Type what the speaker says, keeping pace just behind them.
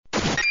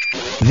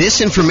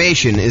This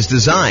information is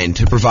designed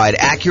to provide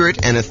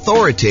accurate and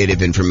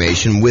authoritative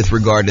information with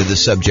regard to the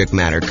subject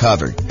matter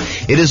covered.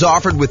 It is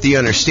offered with the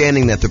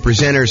understanding that the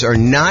presenters are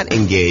not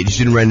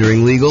engaged in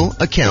rendering legal,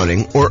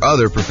 accounting, or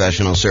other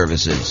professional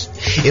services.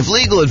 If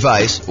legal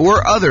advice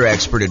or other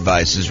expert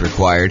advice is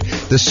required,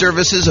 the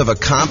services of a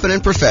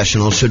competent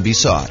professional should be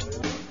sought.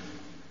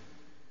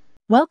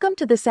 Welcome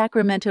to the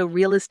Sacramento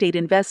Real Estate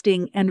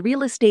Investing and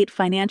Real Estate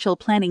Financial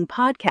Planning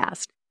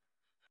Podcast.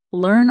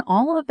 Learn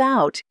all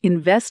about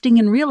investing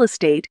in real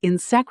estate in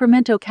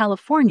Sacramento,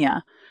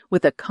 California,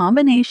 with a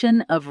combination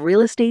of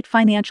real estate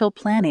financial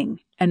planning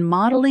and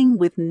modeling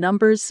with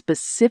numbers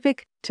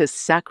specific to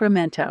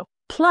Sacramento,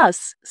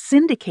 plus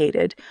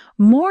syndicated,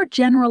 more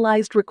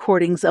generalized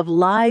recordings of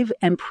live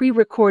and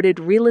pre-recorded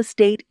real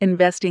estate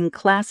investing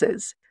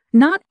classes,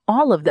 not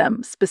all of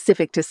them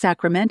specific to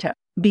Sacramento.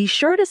 Be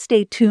sure to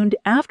stay tuned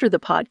after the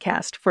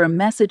podcast for a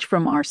message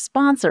from our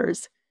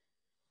sponsors.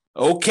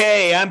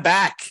 Okay, I'm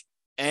back.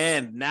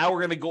 And now we're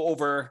going to go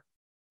over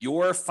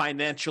your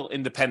financial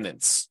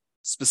independence.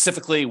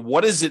 Specifically,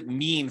 what does it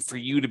mean for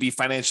you to be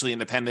financially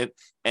independent?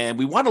 And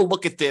we want to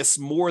look at this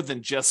more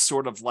than just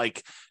sort of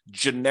like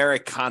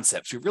generic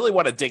concepts. We really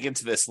want to dig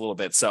into this a little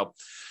bit.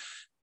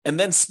 And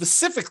then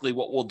specifically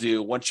what we'll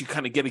do once you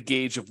kind of get a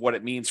gauge of what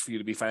it means for you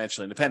to be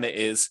financially independent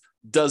is,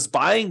 does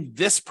buying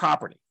this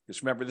property,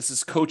 because remember, this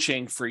is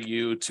coaching for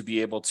you to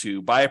be able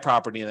to buy a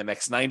property in the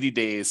next 90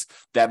 days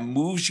that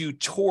moves you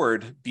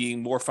toward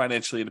being more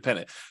financially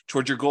independent,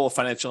 toward your goal of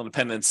financial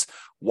independence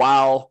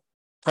while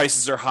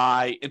prices are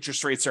high,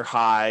 interest rates are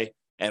high,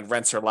 and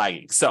rents are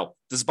lagging. So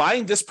does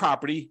buying this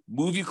property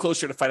move you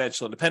closer to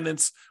financial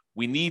independence?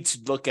 We need to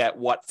look at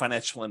what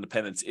financial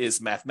independence is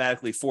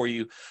mathematically for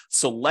you.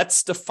 So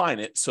let's define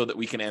it so that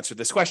we can answer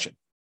this question.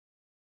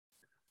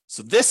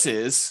 So this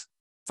is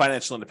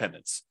financial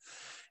independence.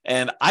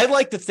 And I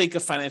like to think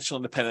of financial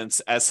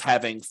independence as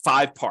having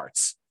 5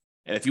 parts.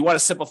 And if you want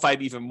to simplify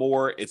it even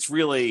more, it's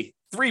really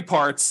 3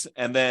 parts.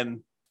 And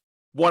then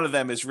one of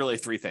them is really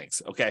 3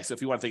 things. Okay. So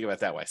if you want to think about it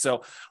that way.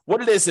 So what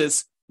it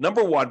is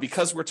number one,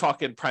 because we're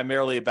talking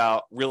primarily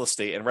about real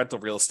estate and rental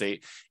real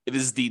estate, it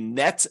is the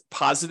net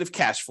positive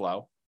cash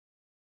flow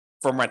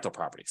from rental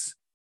properties.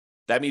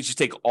 That means you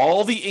take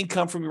all the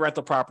income from your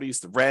rental properties,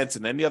 the rent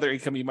and any other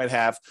income you might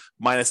have,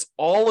 minus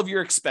all of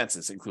your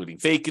expenses, including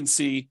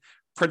vacancy,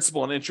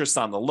 principal and interest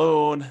on the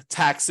loan,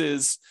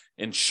 taxes,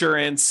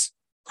 insurance,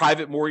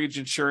 private mortgage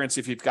insurance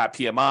if you've got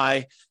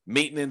PMI,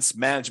 maintenance,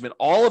 management,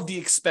 all of the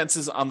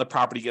expenses on the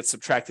property get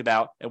subtracted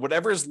out. And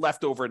whatever is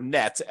left over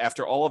net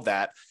after all of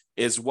that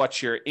is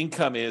what your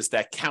income is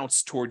that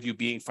counts toward you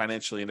being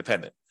financially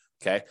independent.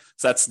 Okay.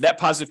 So that's net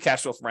positive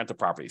cash flow from rental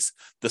properties.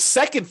 The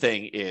second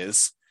thing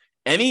is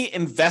any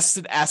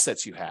invested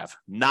assets you have,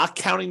 not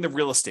counting the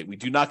real estate. We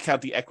do not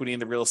count the equity in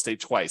the real estate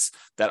twice.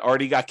 That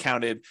already got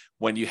counted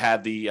when you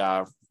had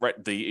the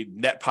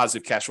net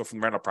positive cash flow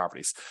from rental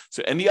properties.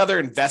 So any other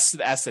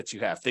invested assets you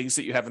have, things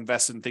that you have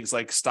invested in things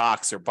like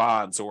stocks or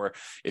bonds, or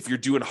if you're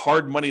doing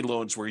hard money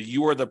loans where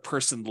you are the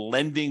person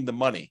lending the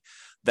money,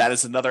 that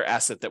is another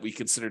asset that we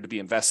consider to be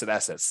invested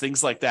assets.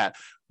 Things like that.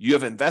 You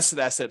have invested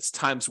assets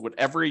times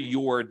whatever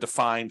your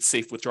defined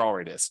safe withdrawal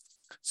rate is.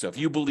 So if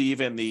you believe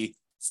in the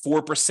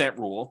 4%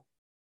 rule,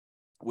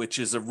 which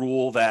is a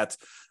rule that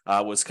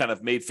was kind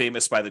of made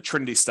famous by the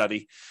Trinity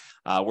study,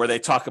 where they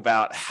talk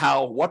about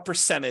what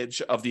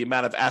percentage of the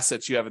amount of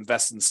assets you have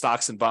invested in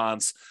stocks and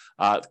bonds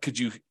could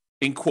you,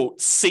 in quote,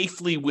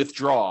 safely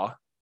withdraw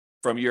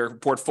from your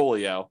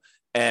portfolio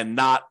and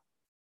not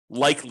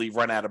likely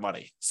run out of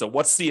money. So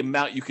what's the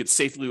amount you could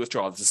safely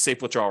withdraw? It's a safe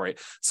withdrawal rate.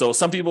 So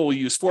some people will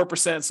use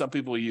 4%, some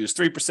people will use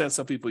 3%,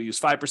 some people use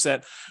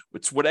 5%.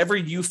 It's whatever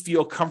you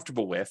feel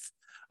comfortable with.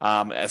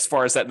 As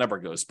far as that number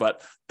goes.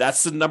 But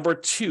that's the number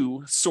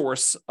 2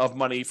 source of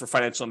money for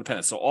financial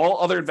independence. So all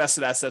other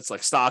invested assets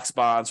like stocks,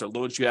 bonds, or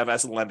loans you have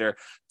as a lender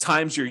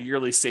times your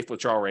yearly safe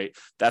withdrawal rate,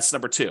 that's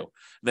number 2.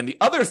 Then the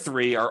other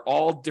 3 are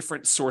all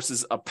different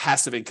sources of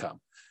passive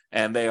income.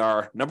 And they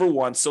are, number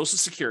 1, Social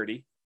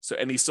Security. So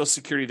any Social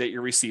Security that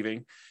you're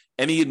receiving.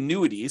 Any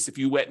annuities, if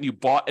you went and you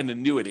bought an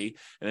annuity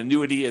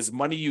is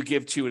money you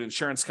give to an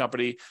insurance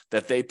company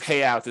that they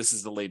pay out. This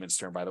is the layman's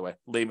term, by the way,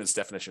 layman's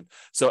definition.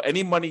 So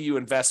any money you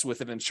invest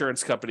with an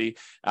insurance company,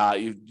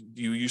 you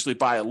usually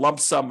buy a lump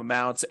sum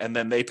amount, and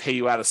then they pay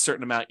you out a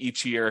certain amount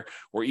each year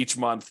or each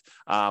month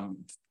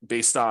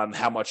based on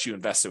how much you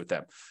invested with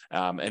them.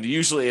 And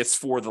usually it's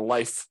for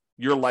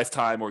your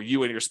lifetime or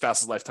you and your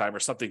spouse's lifetime or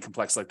something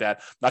complex like that.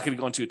 I'm not going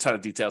to go into a ton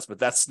of details, but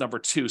that's number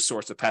 2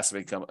 source of passive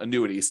income,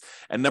 annuities.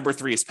 And number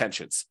 3 is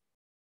pensions.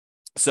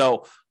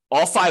 So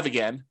all 5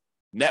 again,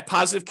 net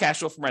positive cash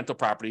flow from rental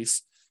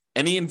properties,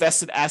 any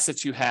invested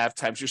assets you have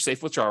times your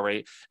safe withdrawal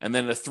rate, and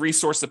then the 3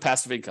 sources of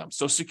passive income,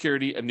 Social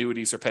Security,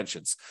 annuities, or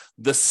pensions.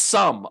 The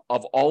sum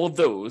of all of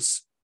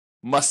those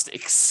must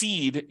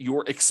exceed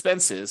your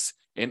expenses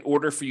in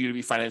order for you to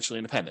be financially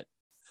independent.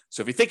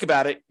 So if you think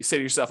about it, you say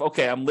to yourself,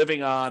 okay, I'm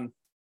living on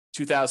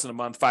 $2,000 a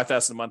month,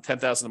 $5,000 a month,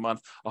 $10,000 a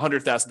month,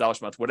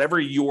 $100,000 a month, whatever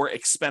your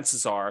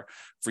expenses are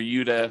for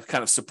you to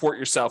kind of support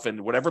yourself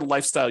in whatever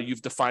lifestyle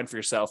you've defined for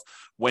yourself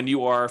when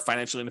you are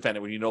financially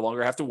independent, when you no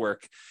longer have to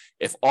work.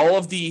 If all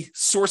of the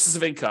sources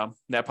of income,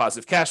 net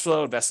positive cash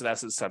flow, invested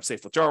assets times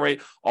safe withdrawal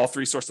rate, all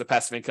three sources of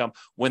passive income,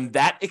 when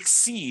that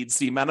exceeds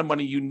the amount of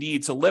money you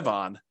need to live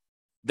on,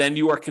 then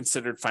you are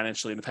considered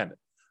financially independent.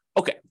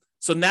 Okay,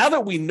 so now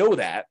that we know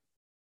that,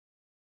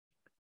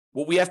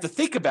 what we have to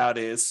think about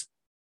is,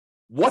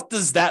 what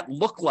does that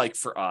look like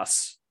for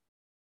us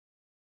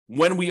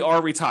when we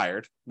are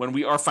retired, when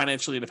we are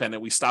financially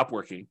independent, we stop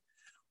working?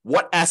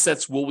 What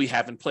assets will we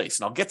have in place?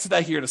 And I'll get to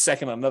that here in a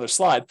second on another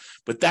slide,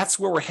 but that's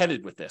where we're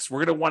headed with this.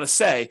 We're going to want to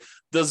say,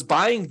 does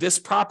buying this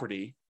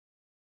property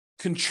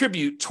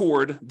contribute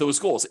toward those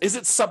goals? Is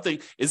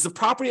the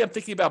property I'm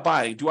thinking about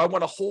buying, do I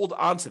want to hold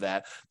on to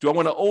that? Do I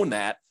want to own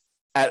that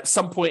at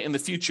some point in the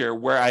future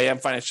where I am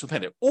financially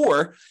independent?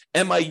 Or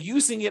am I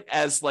using it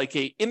as like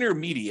a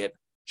intermediate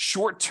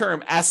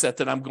short-term asset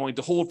that I'm going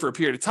to hold for a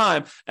period of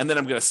time, and then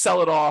I'm going to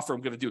sell it off, or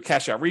I'm going to do a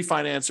cash out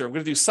refinance, or I'm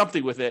going to do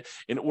something with it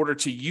in order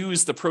to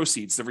use the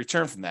proceeds, the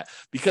return from that,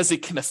 because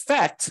it can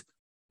affect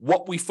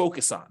what we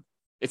focus on.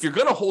 If you're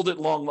going to hold it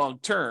long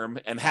term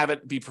and have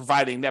it be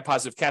providing net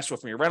positive cash flow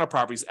from your rental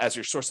properties as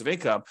your source of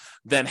income,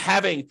 then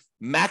having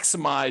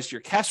maximized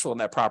your cash flow in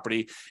that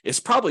property is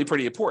probably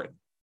pretty important.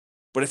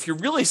 But if you're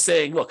really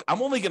saying, look,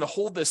 I'm only going to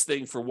hold this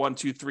thing for 1,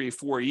 2, 3,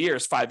 4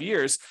 years, 5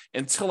 years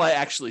until I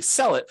actually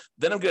sell it,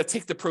 then I'm going to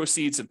take the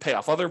proceeds and pay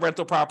off other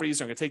rental properties.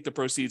 I'm going to take the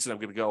proceeds and I'm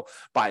going to go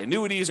buy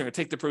annuities. I'm going to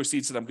take the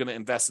proceeds and I'm going to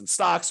invest in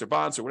stocks or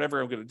bonds or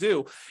whatever I'm going to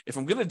do. If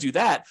I'm going to do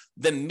that,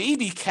 then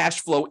maybe cash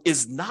flow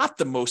is not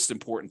the most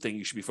important thing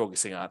you should be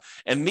focusing on.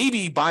 And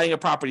maybe buying a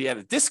property at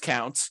a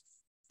discount,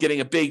 getting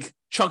a big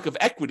chunk of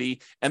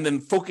equity, and then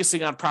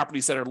focusing on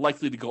properties that are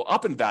likely to go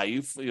up in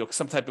value,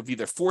 some type of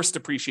either forced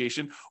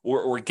appreciation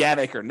or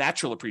organic or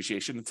natural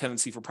appreciation, the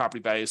tendency for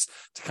property values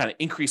to kind of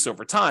increase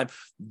over time,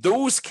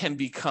 those can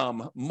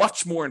become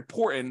much more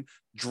important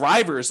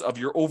drivers of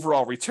your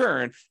overall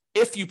return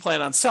if you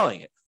plan on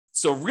selling it.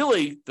 So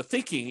really the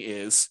thinking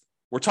is,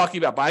 we're talking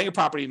about buying a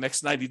property in the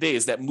next 90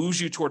 days that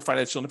moves you toward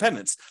financial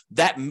independence.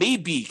 That may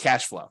be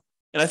cash flow.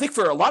 And I think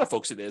for a lot of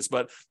folks it is,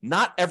 but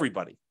not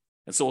everybody.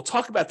 And so we'll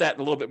talk about that in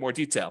a little bit more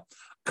detail.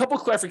 A couple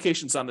of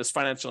clarifications on this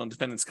financial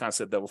independence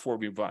concept, though, before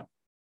we move on.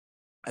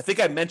 I think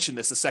I mentioned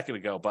this a second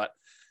ago, but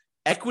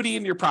equity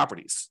in your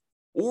properties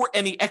or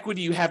any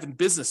equity you have in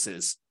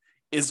businesses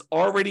is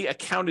already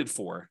accounted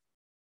for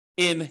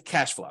in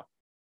cash flow.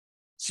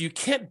 So you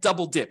can't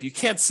double dip. You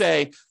can't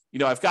say,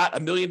 I've got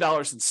 $1 million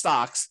in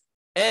stocks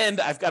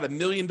and I've got $1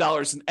 million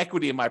in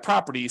equity in my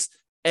properties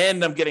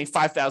and I'm getting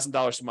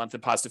 $5,000 a month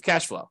in positive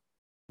cash flow.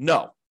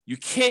 No. You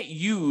can't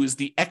use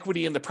the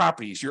equity in the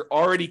properties. You're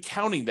already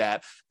counting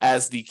that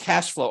as the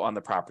cash flow on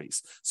the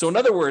properties. So in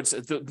other words,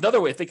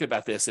 another way of thinking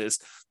about this is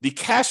the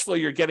cash flow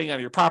you're getting on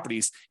your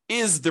properties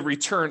is the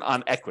return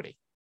on equity.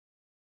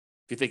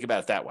 If you think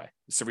about it that way,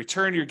 it's the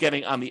return you're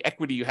getting on the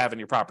equity you have in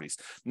your properties.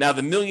 Now,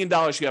 the $1 million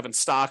you have in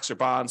stocks or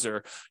bonds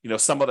or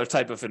some other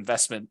type of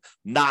investment,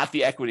 not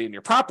the equity in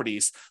your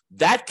properties,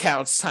 that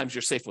counts times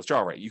your safe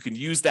withdrawal rate. You can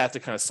use that to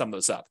kind of sum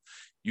those up.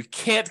 You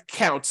can't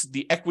count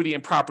the equity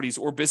in properties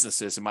or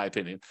businesses, in my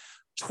opinion,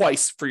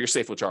 twice for your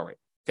safe withdrawal rate,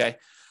 okay?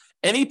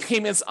 Any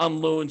payments on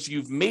loans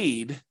you've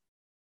made,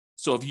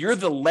 so if you're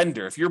the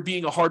lender, if you're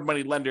being a hard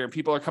money lender and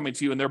people are coming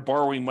to you and they're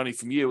borrowing money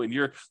from you and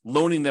you're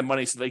loaning them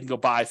money so they can go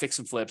buy fix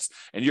and flips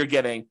and you're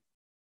getting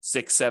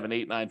 6, 7,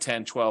 8, 9,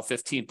 10, 12,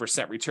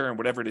 15% return,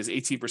 whatever it is,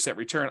 18%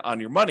 return on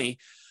your money,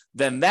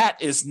 then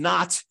that is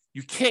not,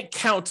 you can't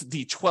count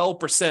the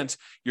 12%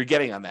 you're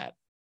getting on that.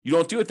 You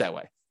don't do it that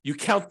way. You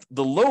count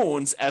the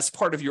loans as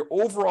part of your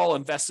overall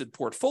invested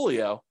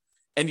portfolio,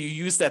 and you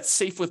use that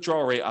safe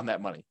withdrawal rate on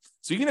that money.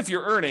 So even if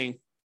you're earning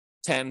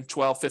 10,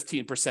 12,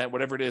 15%,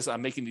 whatever it is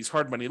on making these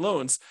hard money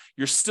loans,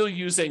 you're still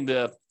using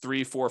the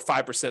 3, 4,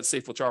 5%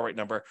 safe withdrawal rate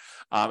number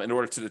in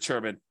order to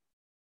determine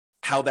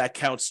how that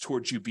counts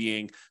towards you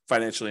being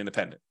financially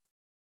independent.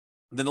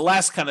 Then the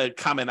last kind of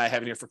comment I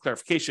have in here for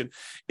clarification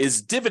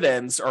is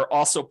dividends are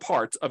also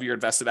part of your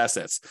invested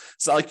assets.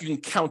 So like you can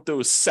count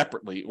those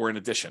separately or in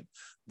addition.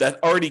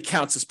 That already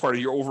counts as part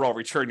of your overall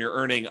return you're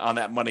earning on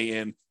that money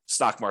in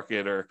stock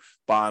market or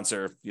bonds,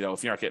 or,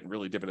 if you're not getting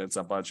really dividends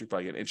on bonds, you're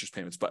probably getting interest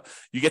payments, but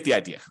you get the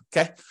idea.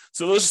 Okay.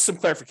 So those are some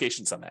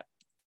clarifications on that.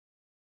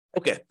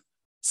 Okay.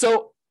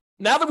 So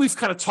now that we've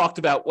kind of talked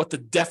about what the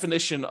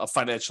definition of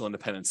financial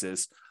independence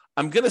is,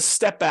 I'm going to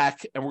step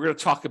back and we're going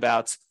to talk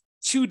about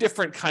two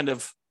different kind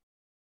of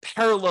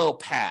parallel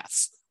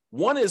paths.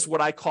 One is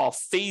what I call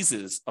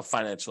phases of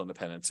financial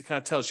independence. It kind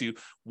of tells you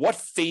what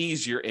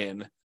phase you're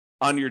in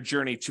on your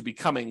journey to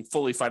becoming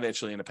fully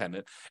financially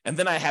independent. And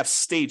then I have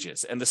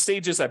stages. And the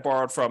stages I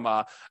borrowed from,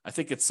 I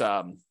think it's,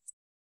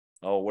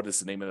 what is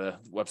the name of the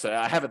website?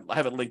 I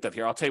haven't linked that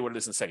here. I'll tell you what it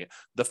is in a second.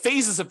 The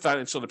phases of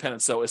financial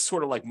independence, though, is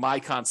sort of like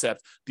my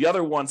concept. The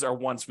other ones are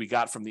ones we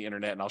got from the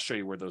internet, and I'll show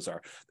you where those are.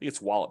 I think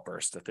it's Wallet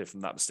Burst, if I'm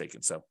not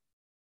mistaken. So,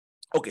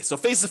 okay, so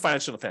phases of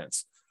financial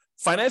independence.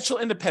 financial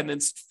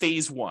independence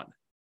phase one.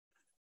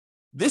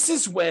 This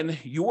is when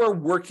you are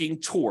working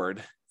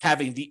toward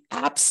having the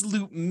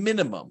absolute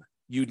minimum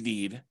you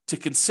need to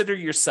consider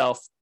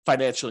yourself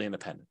financially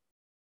independent.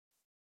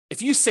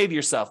 If you say to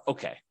yourself,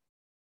 okay,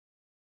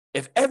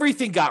 if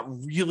everything got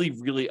really,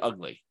 really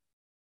ugly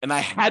and I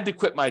had to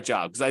quit my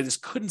job because I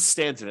just couldn't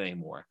stand it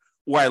anymore,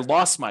 or I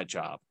lost my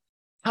job,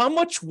 how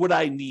much would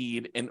I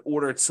need in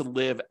order to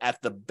live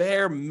at the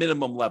bare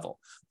minimum level?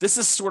 This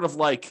is sort of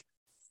like,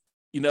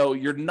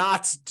 you're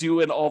not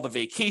doing all the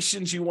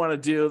vacations you want to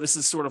do. This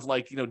is sort of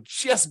like,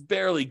 just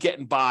barely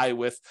getting by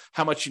with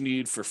how much you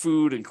need for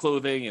food and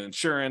clothing and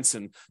insurance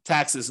and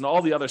taxes and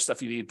all the other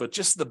stuff you need, but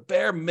just the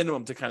bare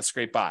minimum to kind of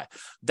scrape by.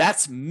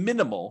 That's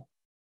minimal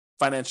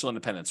financial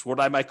independence,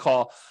 what I might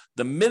call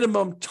the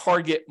minimum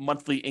target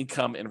monthly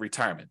income in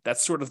retirement.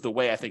 That's sort of the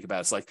way I think about it.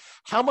 It's like,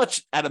 how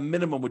much at a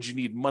minimum would you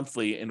need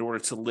monthly in order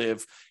to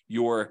live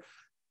your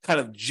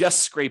kind of just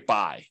scrape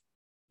by?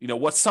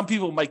 What some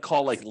people might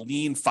call like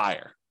lean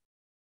financial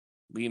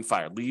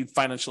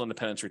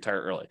independence,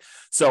 retire early.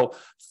 So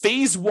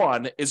phase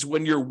one is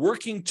when you're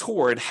working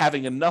toward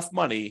having enough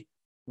money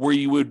where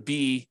you would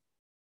be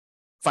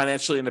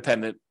financially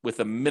independent with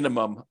a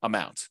minimum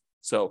amount.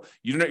 So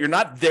you're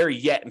not there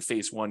yet in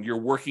phase one. You're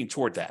working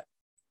toward that.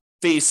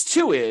 Phase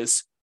two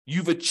is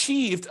you've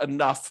achieved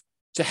enough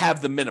to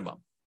have the minimum.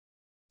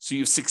 So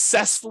you've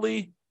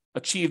successfully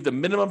achieved the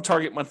minimum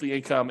target monthly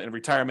income in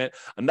retirement,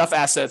 enough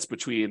assets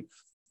between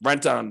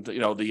rent on,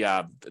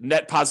 the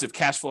net positive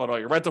cash flow on all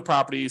your rental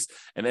properties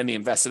and any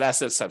invested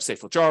assets, have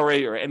safe withdrawal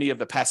rate, or any of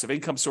the passive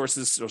income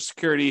sources, Social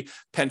Security,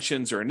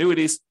 pensions, or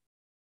annuities.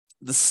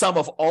 The sum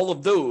of all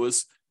of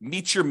those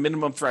meets your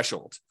minimum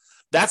threshold.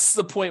 That's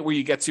the point where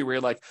you get to where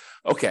you're like,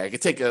 okay, I can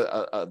take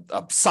a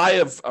sigh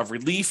of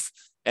relief.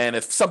 And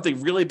if something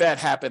really bad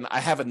happened,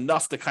 I have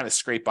enough to kind of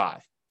scrape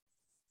by.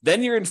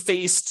 Then you're in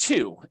phase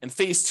two. In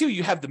phase two,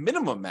 you have the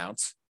minimum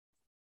amount,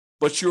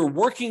 but you're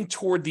working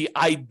toward the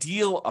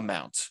ideal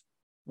amount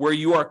where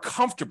you are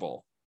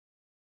comfortable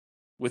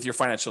with your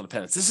financial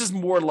independence. This is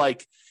more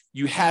like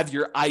you have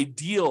your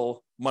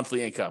ideal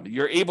monthly income.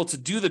 You're able to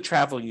do the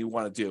traveling you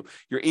want to do.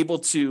 You're able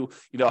to,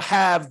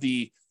 have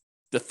the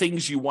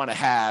things you want to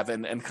have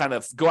and kind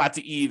of go out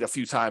to eat a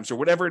few times or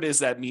whatever it is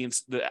that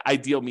means the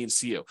ideal means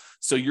to you.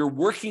 So you're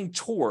working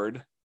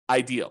toward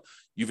ideal.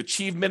 You've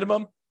achieved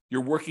minimum.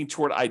 You're working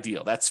toward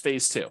ideal. That's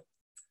phase two.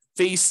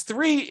 Phase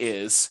three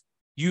is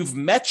you've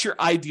met your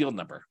ideal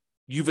number.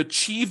 You've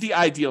achieved the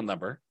ideal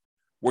number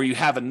where you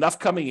have enough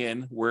coming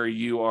in, where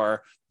you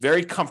are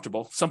very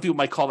comfortable. Some people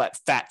might call that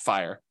fat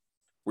fire,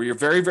 where you're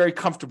very, very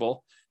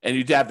comfortable and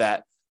you'd have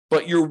that,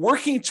 but you're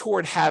working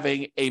toward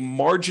having a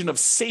margin of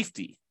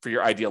safety for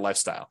your ideal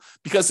lifestyle.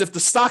 Because if the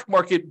stock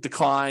market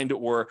declined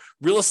or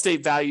real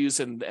estate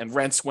values and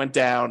rents went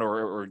down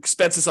or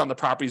expenses on the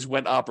properties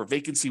went up or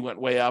vacancy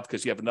went way up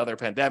because you have another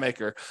pandemic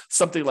or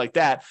something like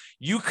that,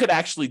 you could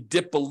actually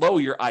dip below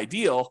your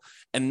ideal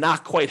and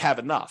not quite have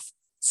enough.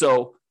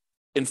 So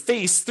in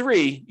phase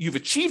three, you've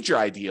achieved your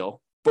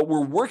ideal, but we're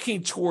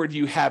working toward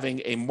you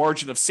having a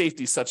margin of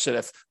safety such that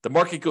if the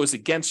market goes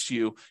against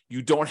you,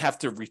 you don't have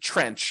to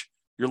retrench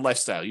your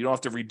lifestyle. You don't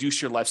have to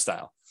reduce your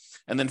lifestyle.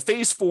 And then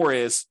phase four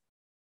is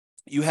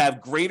you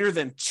have greater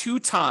than 2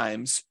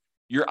 times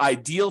your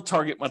ideal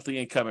target monthly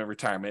income in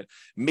retirement,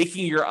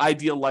 making your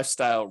ideal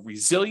lifestyle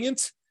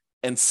resilient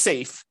and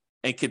safe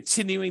and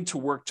continuing to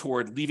work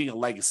toward leaving a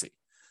legacy.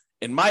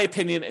 In my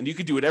opinion, and you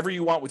can do whatever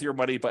you want with your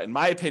money, but in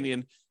my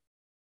opinion,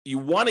 you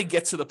want to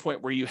get to the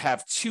point where you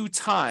have 2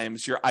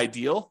 times your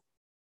ideal.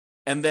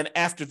 And then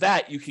after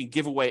that, you can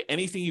give away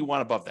anything you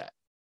want above that.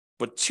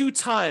 But 2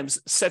 times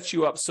sets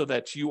you up so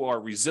that you are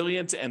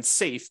resilient and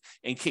safe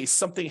in case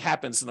something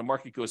happens and the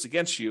market goes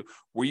against you,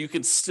 where you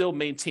can still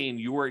maintain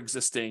your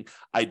existing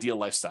ideal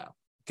lifestyle.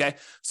 Okay.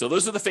 So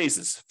those are the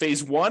phases.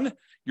 Phase 1,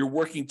 you're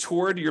working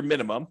toward your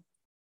minimum.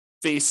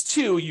 Phase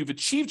 2, you've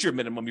achieved your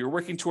minimum. You're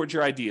working toward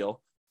your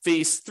ideal.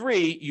 Phase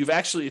 3, you've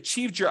actually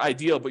achieved your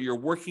ideal, but you're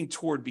working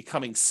toward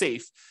becoming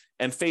safe.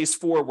 And phase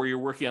 4, where you're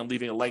working on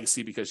leaving a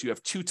legacy because you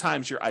have 2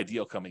 times your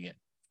ideal coming in.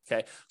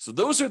 Okay, so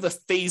those are the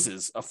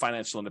phases of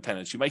financial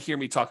independence. You might hear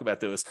me talk about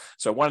those.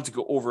 So I wanted to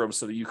go over them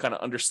so that you kind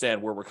of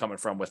understand where we're coming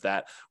from with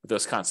that, with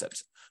those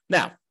concepts.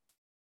 Now,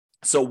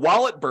 so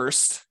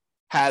WalletBurst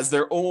has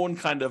their own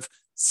kind of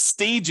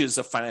stages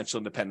of financial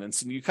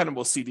independence, and you kind of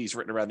will see these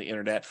written around the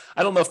internet.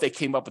 I don't know if they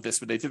came up with this,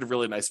 but they did a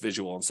really nice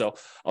visual. And so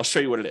I'll show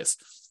you what it is.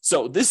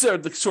 So these are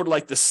the sort of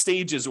like the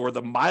stages or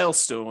the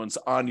milestones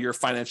on your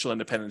financial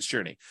independence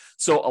journey.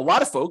 So a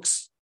lot of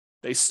folks,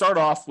 they start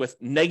off with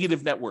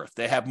negative net worth.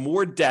 They have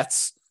more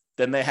debts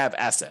than they have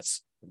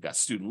assets. They've got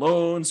student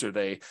loans, or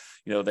they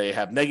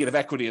have negative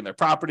equity in their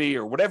property,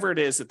 or whatever it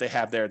is that they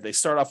have there. They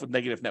start off with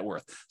negative net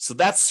worth. So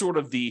that's sort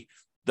of the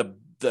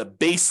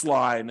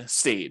baseline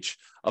stage.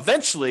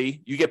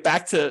 Eventually, you get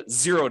back to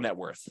 0 net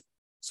worth.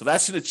 So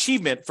that's an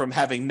achievement from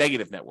having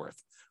negative net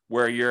worth,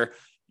 where your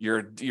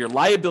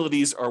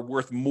liabilities are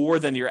worth more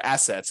than your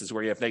assets, is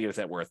where you have negative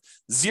net worth.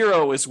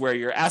 0 is where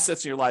your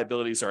assets and your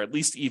liabilities are at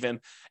least even,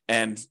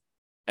 and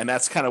And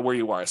that's kind of where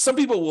you are. Some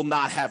people will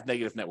not have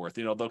negative net worth.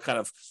 They'll kind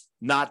of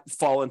not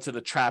fall into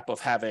the trap of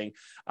having,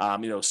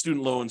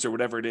 student loans or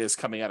whatever it is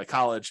coming out of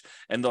college,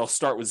 and they'll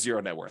start with zero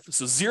net worth.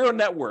 So zero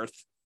net worth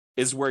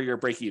is where you're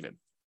break even.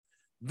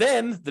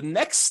 Then the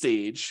next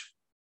stage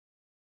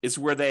is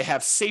where they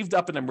have saved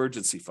up an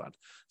emergency fund.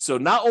 So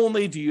not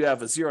only do you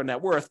have a zero net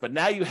worth, but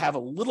now you have a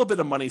little bit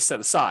of money set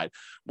aside,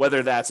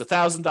 whether that's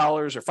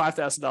 $1,000 or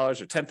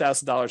 $5,000 or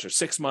 $10,000 or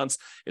 6 months.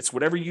 It's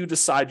whatever you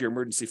decide your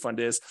emergency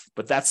fund is,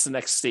 but that's the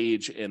next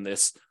stage in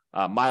this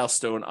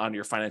milestone on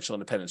your financial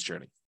independence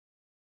journey.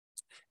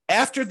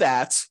 After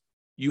that,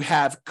 you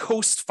have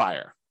Coast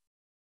Fire.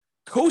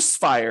 Coast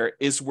Fire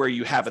is where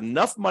you have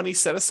enough money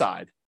set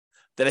aside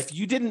that if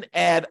you didn't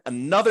add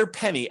another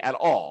penny at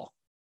all,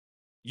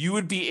 you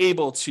would be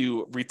able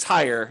to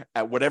retire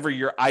at whatever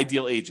your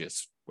ideal age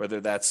is,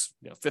 whether that's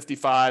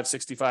 55,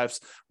 65,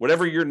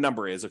 whatever your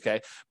number is,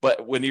 okay?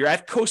 But when you're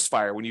at Coast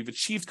Fire, when you've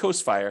achieved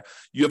Coast Fire,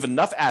 you have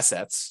enough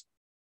assets,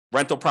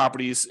 rental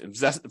properties,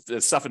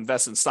 stuff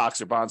invested in stocks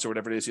or bonds or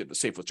whatever it is, you have the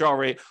safe withdrawal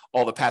rate,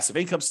 all the passive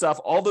income stuff,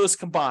 all those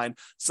combined,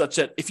 such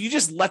that if you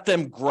just let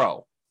them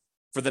grow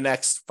for the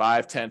next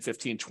 5, 10,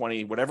 15,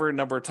 20, whatever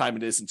number of time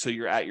it is until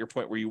you're at your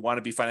point where you want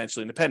to be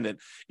financially independent,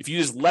 if you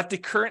just let the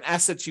current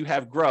assets you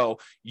have grow,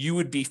 you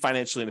would be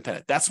financially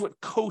independent. That's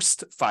what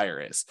Coast Fire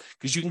is,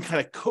 because you can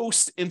kind of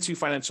coast into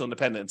financial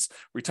independence,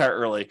 retire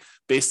early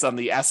based on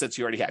the assets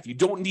you already have. You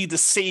don't need to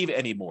save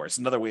anymore. It's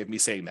another way of me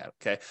saying that,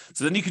 okay?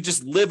 So then you could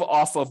just live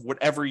off of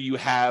whatever you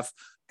have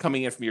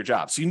coming in from your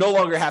job. So you no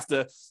longer have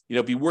to,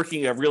 be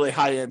working a really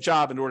high-end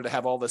job in order to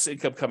have all this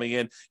income coming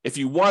in. If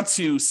you want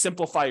to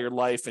simplify your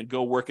life and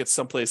go work at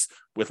someplace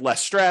with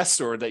less stress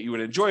or that you would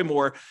enjoy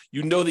more,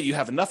 you know that you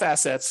have enough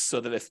assets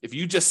so that if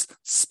you just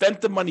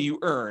spent the money you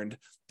earned,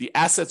 the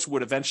assets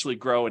would eventually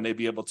grow and they'd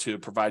be able to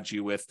provide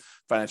you with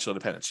financial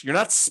independence. You're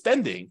not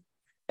spending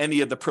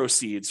any of the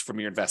proceeds from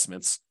your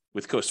investments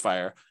with Coast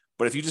Fire,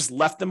 but if you just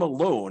left them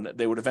alone,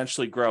 they would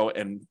eventually grow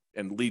and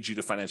lead you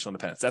to financial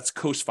independence. That's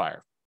Coast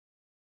Fire.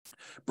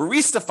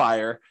 Barista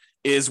Fire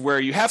is where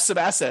you have some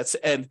assets,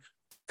 and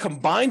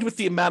combined with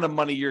the amount of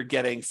money you're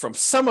getting from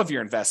some of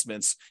your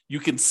investments, you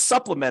can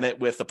supplement it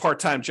with a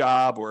part-time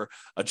job or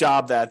a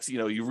job that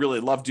you really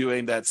love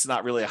doing that's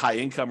not really a high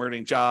income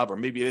earning job, or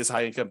maybe it is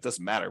high income, it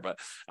doesn't matter, but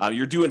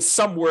you're doing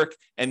some work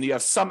and you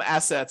have some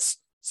assets,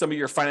 some of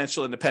your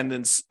financial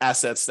independence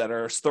assets that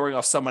are throwing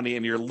off some money,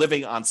 and you're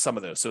living on some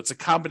of those. So it's a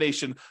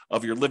combination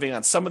of you're living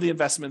on some of the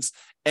investments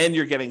and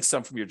you're getting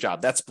some from your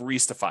job. That's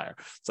Barista Fire.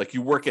 It's like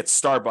you work at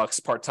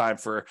Starbucks part-time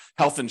for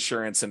health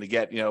insurance and to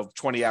get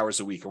 20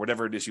 hours a week or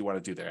whatever it is you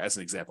want to do there, as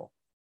an example.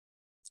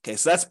 Okay,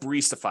 so that's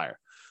Barista Fire.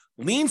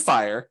 Lean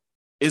Fire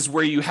is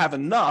where you have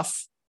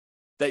enough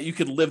that you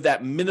could live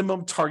that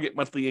minimum target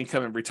monthly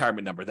income and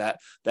retirement number, that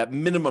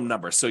minimum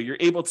number. So you're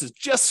able to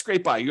just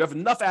scrape by. You have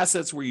enough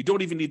assets where you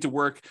don't even need to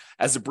work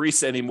as a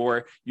barista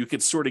anymore. You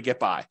could sort of get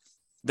by.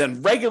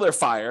 Then regular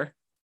fire,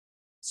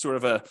 sort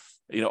of a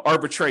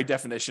arbitrary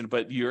definition,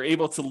 but you're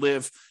able to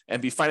live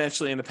and be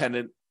financially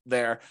independent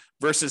there,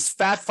 versus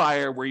fat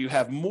fire, where you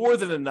have more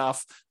than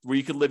enough where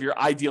you can live your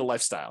ideal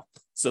lifestyle.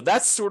 So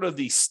that's sort of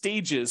the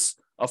stages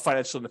of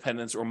financial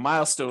independence or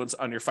milestones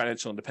on your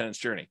financial independence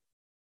journey.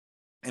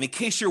 And in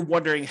case you're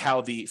wondering how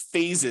the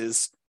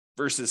phases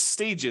versus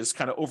stages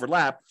kind of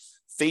overlap,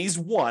 phase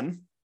 1,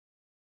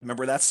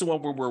 remember, that's the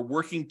one where we're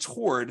working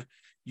toward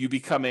you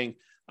becoming,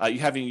 you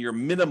having your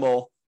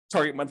minimal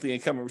target monthly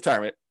income in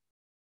retirement.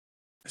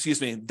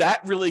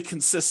 That really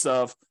consists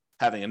of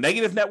having a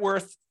negative net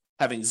worth,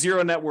 having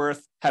zero net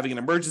worth, having an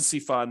emergency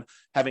fund,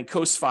 having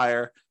Coast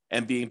Fire,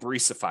 and being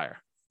Barista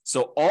Fire.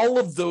 So all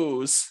of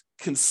those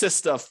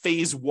consist of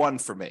phase 1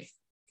 for me.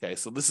 Okay,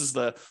 so this is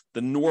the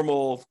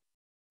normal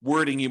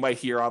wording you might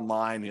hear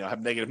online,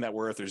 have negative net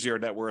worth or zero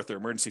net worth or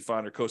emergency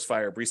fund or Coast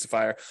Fire or Barista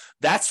Fire.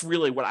 That's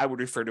really what I would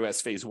refer to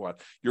as phase 1.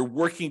 You're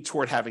working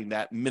toward having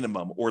that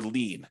minimum or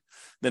lean.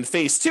 Then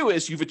phase 2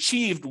 is you've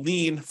achieved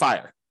lean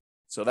fire.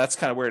 So that's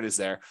kind of where it is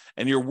there.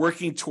 And you're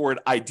working toward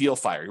ideal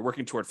fire. You're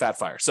working toward fat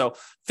fire. So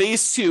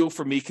phase 2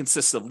 for me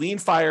consists of lean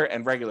fire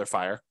and regular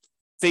fire.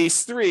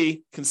 Phase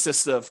 3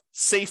 consists of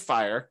safe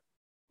fire,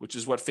 which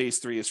is what phase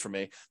 3 is for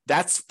me.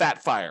 That's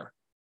fat fire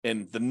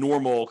in the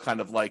normal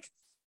kind of like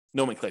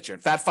nomenclature.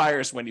 And fat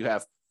fire is when you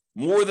have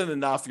more than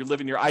enough, you're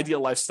living your ideal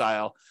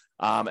lifestyle.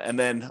 And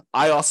then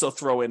I also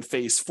throw in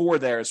phase 4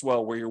 there as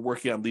well, where you're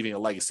working on leaving a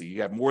legacy.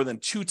 You have more than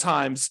 2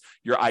 times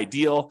your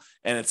ideal,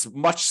 and it's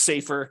much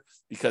safer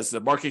because the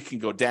market can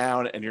go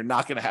down and you're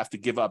not going to have to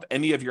give up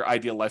any of your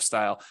ideal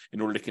lifestyle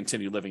in order to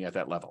continue living at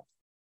that level.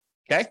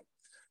 Okay.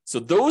 So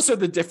those are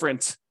the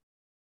different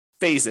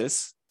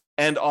phases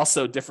and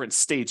also different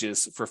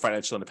stages for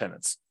financial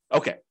independence.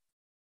 Okay.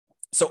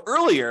 So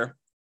earlier,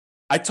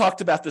 I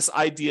talked about this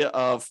idea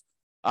of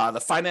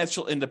the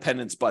financial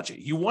independence budget.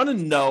 You want to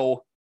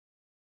know,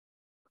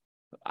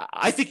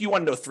 I think you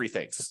want to know 3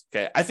 things.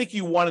 Okay. I think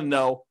you want to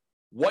know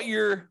what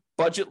your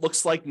budget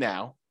looks like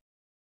now,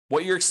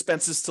 what your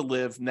expenses to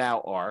live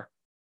now are,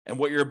 and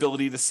what your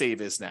ability to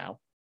save is now,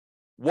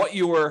 what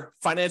your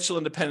financial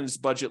independence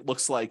budget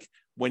looks like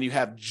when you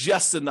have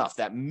just enough,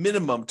 that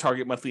minimum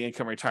target monthly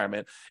income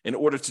retirement, in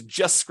order to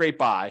just scrape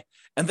by.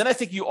 And then I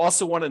think you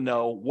also want to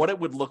know what it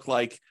would look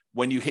like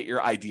when you hit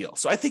your ideal.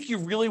 So I think you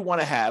really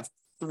want to have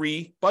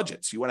 3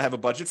 budgets. You want to have a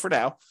budget for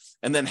now,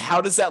 and then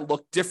how does that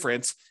look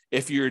different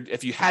if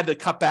you had to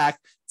cut back,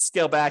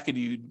 scale back, and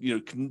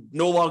you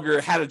no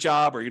longer had a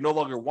job, or you no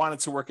longer wanted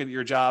to work at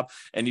your job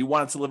and you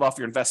wanted to live off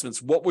your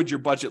investments? What would your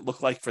budget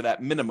look like for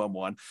that minimum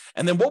one?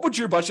 And then what would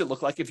your budget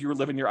look like if you were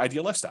living your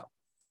ideal lifestyle?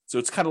 So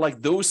it's kind of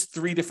like those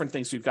 3 different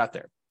things we've got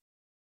there.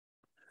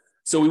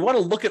 So we want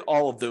to look at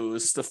all of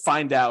those to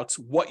find out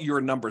what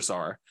your numbers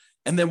are.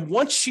 And then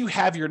once you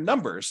have your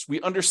numbers,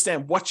 we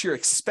understand what your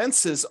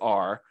expenses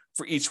are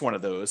for each one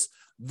of those.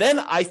 Then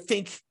I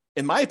think,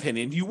 in my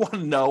opinion, you want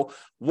to know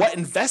what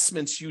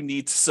investments you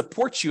need to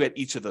support you at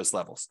each of those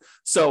levels.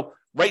 So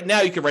right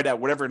now you can write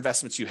out whatever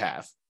investments you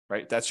have,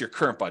 right? That's your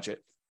current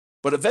budget.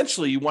 But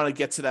eventually you want to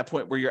get to that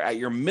point where you're at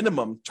your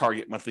minimum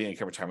target monthly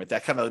income retirement,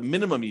 that kind of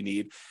minimum you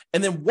need.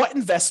 And then what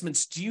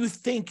investments do you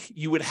think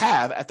you would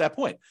have at that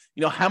point?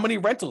 How many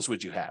rentals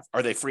would you have?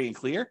 Are they free and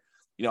clear?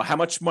 How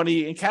much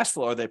money in cash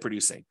flow are they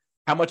producing?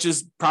 How much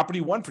is property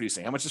 1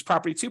 producing? How much is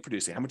property 2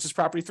 producing? How much is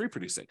property 3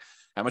 producing?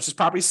 How much is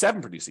property 7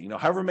 producing?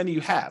 However many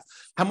you have.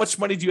 How much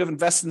money do you have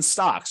invested in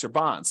stocks or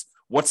bonds?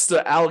 What's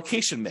the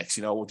allocation mix?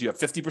 Do you have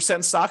 50%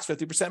 in stocks,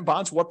 50% in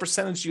bonds? What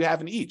percentage do you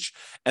have in each?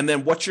 And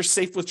then what's your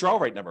safe withdrawal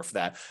rate number for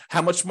that?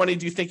 How much money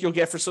do you think you'll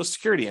get for Social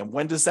Security? And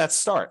when does that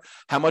start?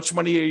 How much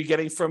money are you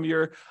getting from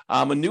your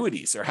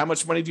annuities? Or how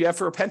much money do you have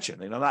for a pension?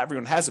 Not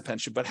everyone has a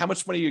pension, but how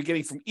much money are you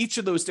getting from each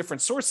of those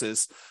different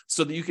sources,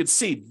 so that you could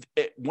see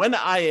when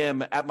I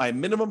am at my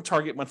minimum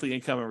target monthly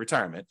income in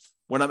retirement,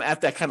 when I'm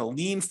at that kind of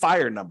lean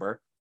fire number,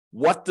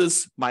 what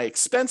does my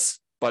expense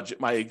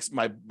budget,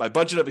 my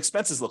budget of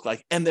expenses look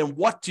like? And then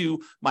what do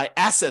my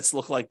assets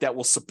look like that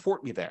will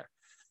support me there?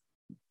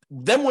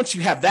 Then once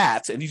you have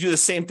that, and you do the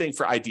same thing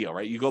for ideal,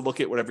 right? You go look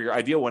at whatever your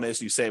ideal one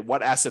is, you say,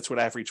 what assets would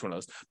I have for each one of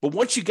those? But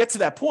once you get to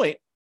that point,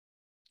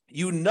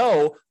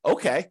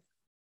 okay,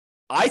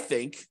 I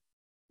think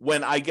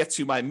when I get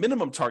to my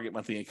minimum target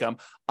monthly income,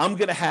 I'm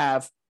going to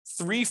have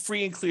 3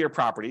 free and clear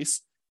properties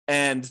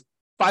and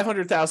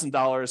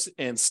 $500,000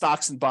 in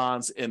stocks and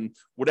bonds in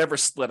whatever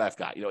split I've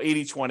got,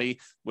 80-20,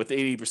 with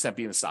 80%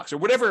 being in stocks, or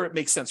whatever it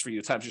makes sense for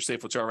you times your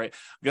safe withdrawal rate.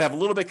 I'm going to have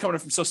a little bit coming in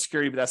from Social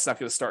Security, but that's not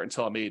going to start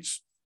until I'm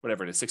age,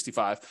 whatever it is,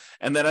 65.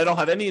 And then I don't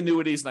have any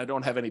annuities and I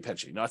don't have any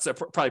pension. It's a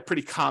probably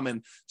pretty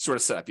common sort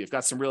of setup. You've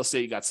got some real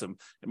estate, you got some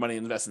money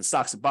invested in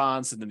stocks and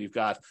bonds, and then you've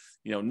got,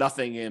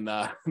 nothing in,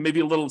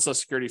 maybe a little in Social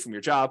Security from your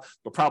job,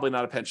 but probably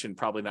not a pension,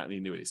 probably not any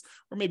annuities,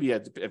 or maybe you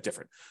have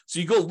different. So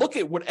you go look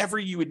at whatever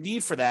you would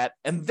need for that.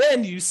 And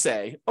then you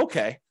say,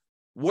 okay,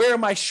 where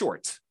am I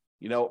short?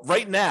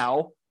 Right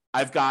now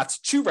I've got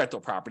 2 rental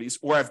properties,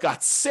 or I've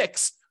got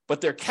 6, but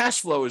their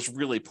cash flow is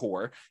really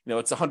poor.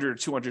 It's $100 or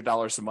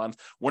 $200 a month,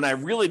 when I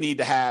really need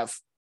to have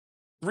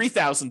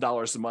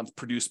 $3,000 a month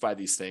produced by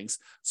these things.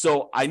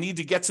 So I need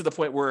to get to the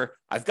point where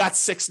I've got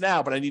 6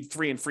 now, but I need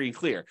 3 and free and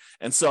clear.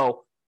 And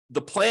so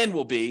the plan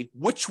will be,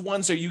 which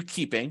ones are you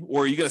keeping,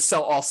 or are you going to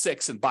sell all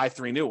 6 and buy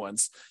 3 new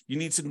ones? You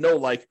need to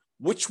know,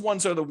 which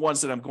ones are the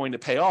ones that I'm going to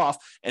pay off,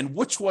 and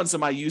which ones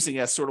am I using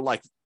as sort of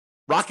like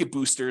rocket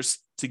boosters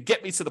to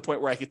get me to the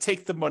point where I could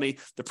take the money,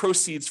 the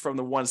proceeds from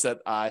the ones that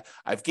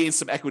I've gained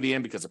some equity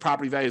in because the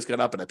property value has gone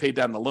up and I paid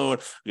down the loan.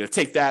 I'm going to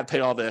take that, pay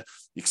all the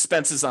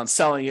expenses on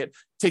selling it,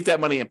 take that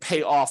money and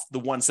pay off the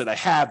ones that I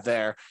have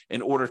there,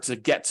 in order to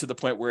get to the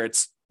point where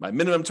it's my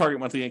minimum target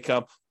monthly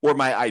income or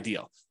my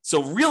ideal.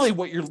 So really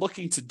what you're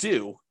looking to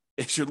do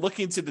is you're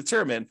looking to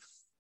determine,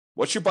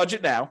 what's your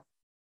budget now?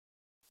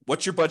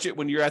 What's your budget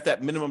when you're at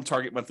that minimum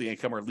target monthly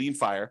income or lean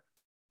fire?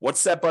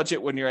 What's that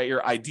budget when you're at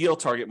your ideal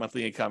target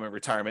monthly income in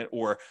retirement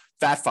or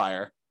fat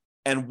fire?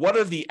 And what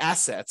are the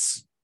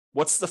assets?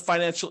 What's the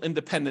financial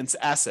independence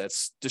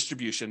assets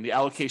distribution, the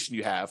allocation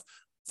you have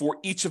for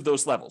each of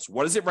those levels?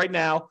 What is it right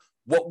now?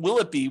 What will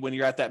it be when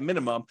you're at that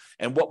minimum?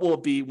 And what will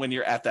it be when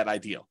you're at that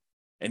ideal?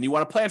 And you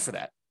want to plan for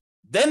that.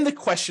 Then the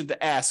question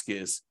to ask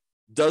is,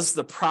 does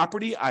the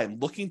property I'm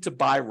looking to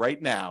buy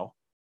right now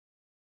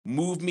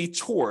move me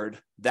toward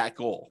that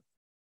goal?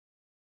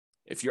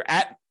 If you're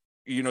at,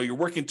 you're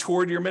working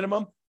toward your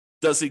minimum,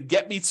 does it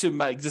get me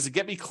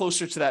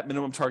closer to that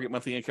minimum target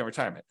monthly income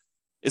retirement?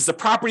 Is the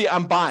property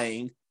I'm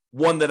buying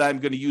one that I'm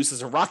going to use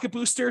as a rocket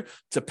booster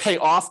to pay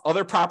off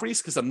other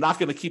properties because I'm not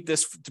going to keep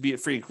this to be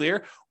free and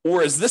clear?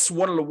 Or is this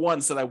one of the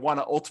ones that I want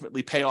to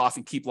ultimately pay off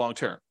and keep long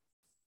term?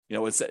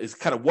 It's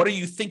kind of, what are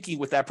you thinking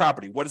with that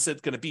property? What is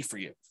it going to be for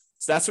you?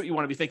 So that's what you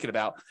want to be thinking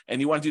about.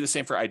 And you want to do the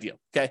same for ideal.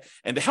 Okay.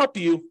 And to help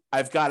you,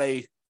 I've got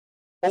a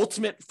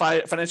ultimate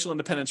financial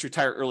independence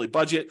retire early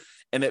budget.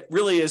 And it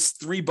really is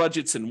 3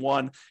 budgets in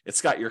one.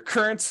 It's got your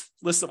current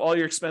list of all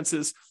your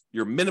expenses,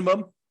 your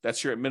minimum,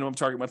 that's your minimum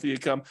target monthly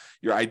income,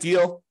 your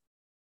ideal,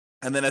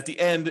 And then at the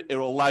end, it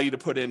will allow you to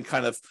put in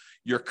kind of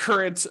your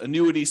current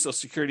annuity, Social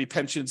Security,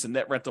 pensions, and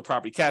net rental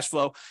property cash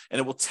flow. And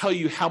it will tell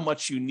you how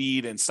much you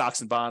need in stocks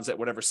and bonds at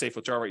whatever safe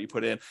withdrawal rate you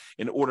put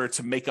in order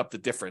to make up the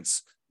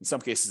difference. In some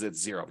cases,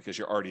 it's zero because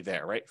you're already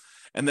there, right?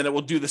 And then it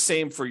will do the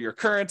same for your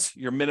current,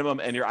 your minimum,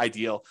 and your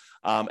ideal.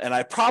 And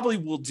I probably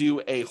will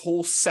do a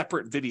whole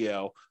separate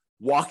video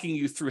walking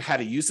you through how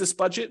to use this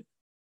budget.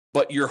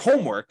 But your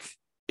homework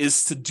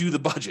is to do the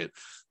budget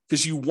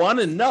because you want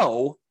to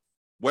know,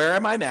 where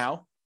am I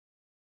now?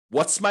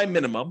 What's my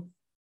minimum?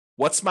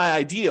 What's my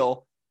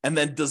ideal? And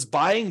then does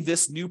buying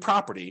this new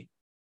property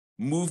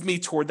move me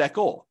toward that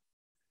goal?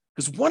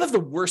 Because one of the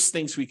worst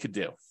things we could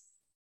do,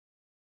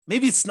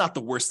 maybe it's not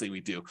the worst thing we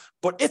do,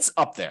 but it's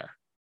up there.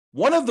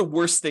 One of the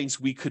worst things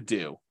we could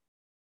do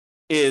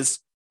is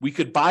we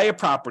could buy a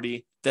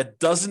property that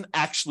doesn't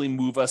actually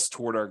move us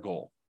toward our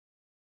goal.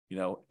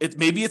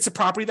 Maybe it's a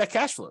property that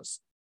cash flows,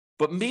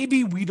 but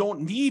maybe we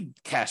don't need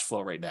cash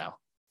flow right now.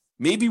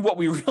 Maybe what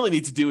we really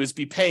need to do is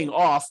be paying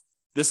off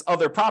this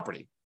other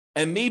property.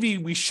 And maybe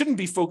we shouldn't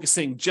be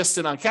focusing just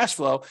in on cash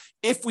flow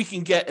if we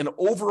can get an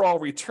overall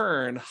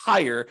return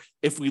higher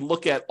if we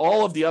look at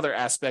all of the other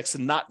aspects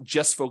and not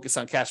just focus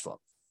on cash flow.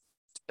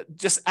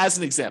 Just as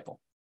an example,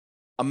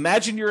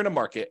 imagine you're in a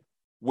market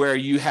where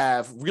you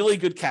have really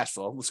good cash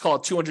flow. Let's call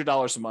it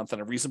 $200 a month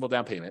on a reasonable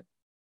down payment.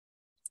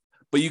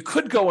 But you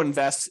could go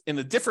invest in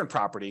a different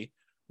property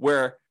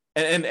where,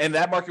 and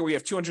that market where you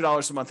have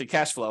 $200 a month in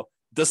cash flow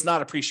does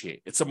not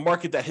appreciate. It's a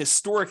market that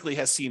historically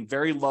has seen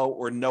very low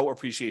or no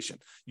appreciation.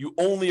 You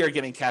only are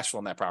getting cash flow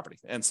on that property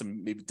and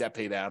some maybe debt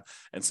pay down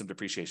and some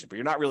depreciation, but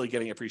you're not really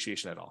getting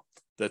appreciation at all.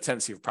 The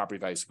tendency of property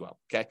values to go up.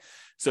 Okay.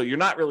 So you're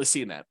not really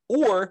seeing that.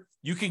 Or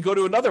you can go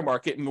to another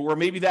market where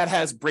maybe that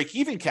has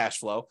break-even cash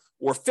flow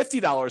or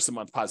 $50 a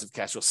month positive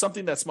cash flow,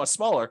 something that's much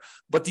smaller,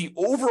 but the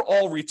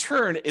overall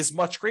return is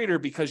much greater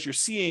because you're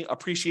seeing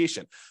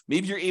appreciation.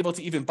 Maybe you're able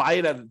to even buy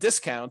it at a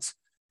discount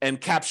and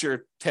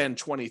capture $10,000,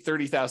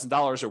 $20,000,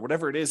 $30,000 or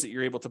whatever it is that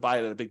you're able to buy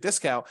it at a big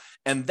discount.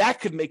 And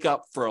that could make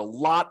up for a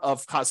lot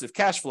of positive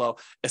cash flow,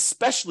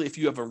 especially if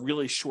you have a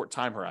really short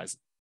time horizon.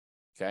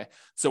 Okay.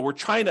 So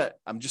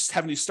I'm just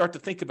having you start to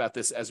think about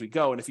this as we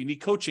go. And if you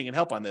need coaching and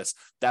help on this,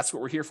 that's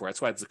what we're here for.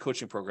 That's why it's a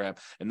coaching program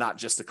and not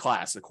just a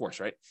class, of course,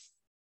 right?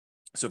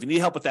 So if you need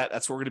help with that,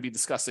 that's what we're going to be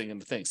discussing in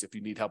the things if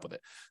you need help with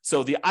it.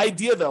 So the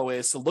idea though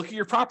is to look at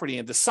your property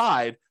and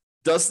decide,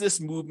 does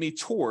this move me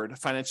toward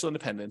financial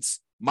independence,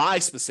 my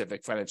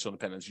specific financial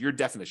independence, your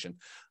definition,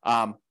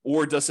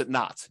 or does it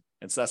not?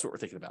 And so that's what we're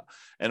thinking about.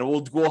 And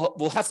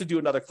we'll have to do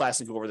another class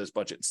and go over this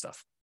budget and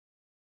stuff.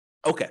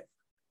 Okay.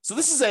 So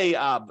this is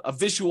a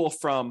visual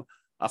from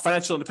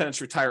Financial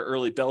Independence Retire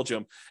Early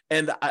Belgium.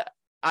 And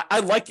I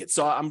like it.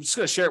 So I'm just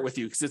going to share it with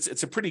you because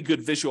it's a pretty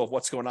good visual of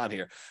what's going on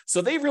here.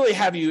 So they really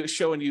have you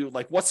showing you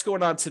like what's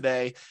going on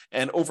today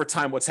and over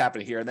time what's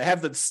happening here. And they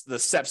have the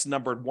steps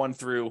numbered 1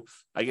 through,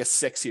 I guess,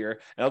 6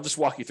 here. And I'll just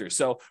walk you through.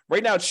 So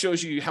right now it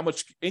shows you how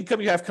much income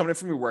you have coming in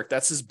from your work.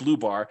 That's this blue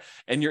bar.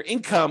 And your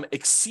income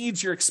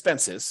exceeds your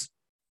expenses.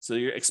 So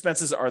your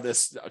expenses are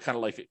this kind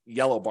of like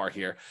yellow bar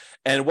here.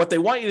 And what they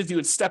want you to do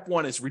in step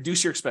 1 is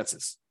reduce your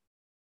expenses.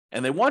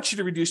 And they want you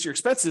to reduce your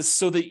expenses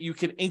so that you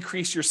can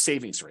increase your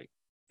savings rate.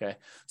 Okay.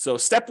 So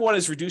step 1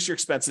 is reduce your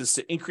expenses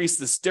to increase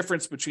this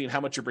difference between how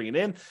much you're bringing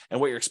in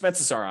and what your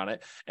expenses are on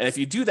it. And if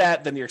you do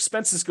that, then your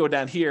expenses go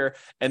down here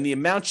and the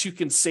amount you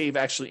can save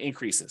actually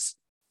increases.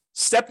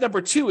 Step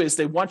number 2 is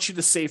they want you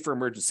to save for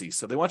emergencies.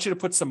 So they want you to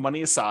put some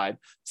money aside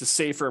to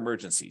save for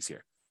emergencies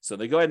here. So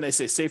they go ahead and they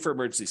say save for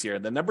emergencies here.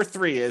 And then number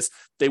 3 is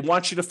they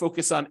want you to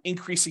focus on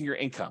increasing your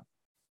income.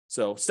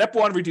 So step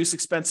 1, reduce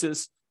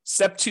expenses.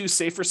 Step 2,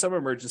 save for some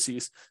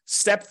emergencies.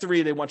 Step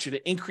 3, they want you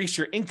to increase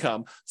your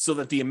income so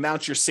that the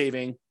amount you're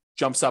saving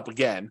jumps up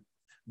again.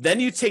 Then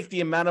you take the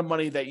amount of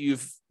money that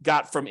you've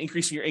got from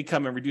increasing your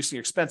income and reducing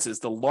your expenses,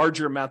 the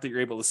larger amount that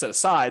you're able to set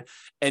aside,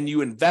 and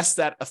you invest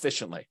that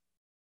efficiently.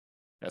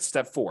 That's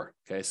step 4.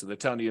 Okay, so they're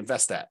telling you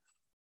invest that.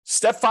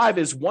 Step 5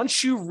 is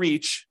once you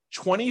reach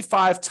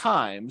 25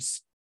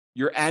 times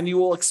your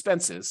annual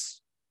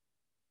expenses,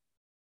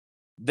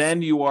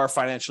 then you are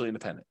financially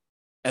independent.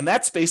 And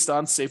that's based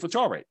on safe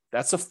withdrawal rate.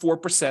 That's a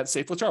 4%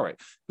 safe withdrawal rate.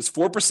 Because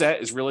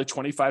 4% is really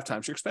 25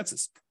 times your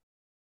expenses.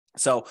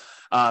 So,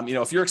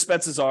 if your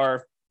expenses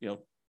are,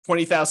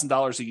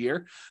 $20,000 a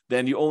year,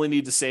 then you only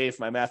need to save, if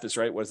my math is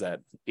right, what is that?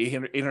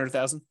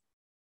 800,000?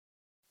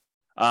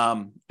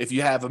 If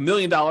you have $1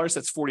 million,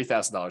 that's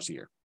 $40,000 a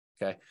year.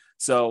 Okay.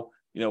 So,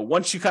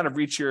 once you kind of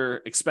reach your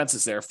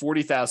expenses there,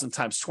 40,000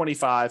 times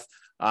 25,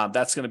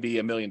 that's going to be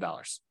 $1 million.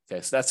 Okay,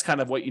 so that's kind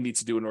of what you need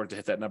to do in order to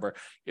hit that number.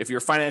 If you're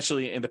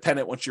financially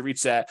independent, once you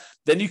reach that,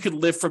 then you can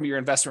live from your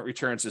investment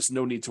returns. There's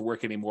no need to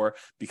work anymore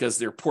because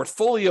their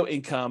portfolio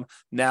income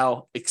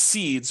now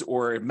exceeds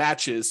or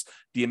matches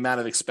the amount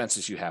of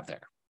expenses you have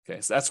there. Okay,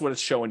 so that's what it's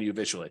showing you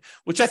visually,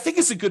 which I think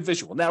is a good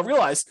visual. Now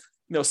realize,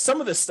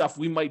 some of this stuff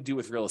we might do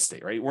with real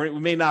estate, right? We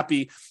may not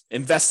be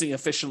investing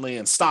efficiently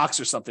in stocks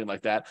or something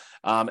like that.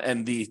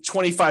 And the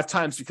 25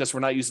 times, because we're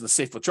not using the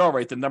safe withdrawal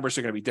rate, the numbers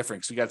are going to be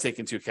different. So we got to take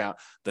into account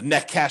the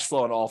net cash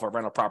flow on all of our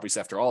rental properties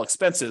after all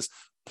expenses,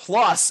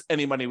 plus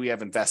any money we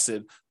have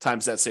invested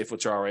times that safe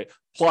withdrawal rate,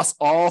 plus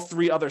all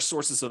three other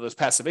sources of those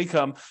passive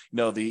income,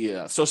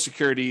 the Social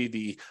Security,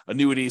 the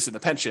annuities, and the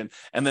pension.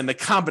 And then the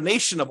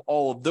combination of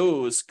all of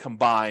those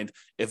combined,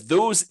 if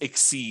those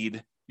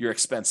exceed your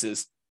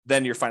expenses,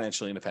 then you're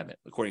financially independent,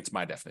 according to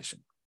my definition.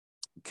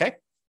 Okay?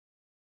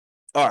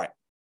 All right.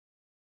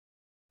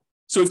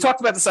 So we've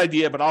talked about this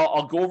idea, but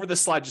I'll go over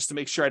this slide just to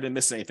make sure I didn't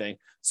miss anything.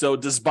 So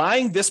does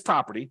buying this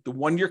property, the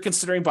one you're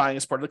considering buying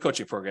as part of the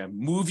coaching program,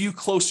 move you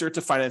closer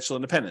to financial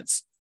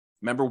independence?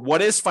 Remember,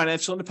 what is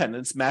financial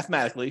independence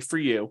mathematically for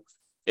you?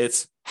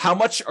 It's how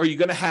much are you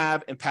going to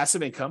have in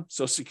passive income,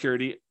 Social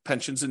Security,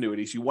 pensions,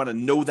 annuities. You want to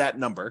know that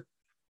number.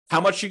 How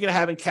much you're going to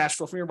have in cash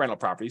flow from your rental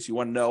properties. You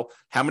want to know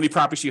how many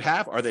properties you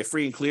have. Are they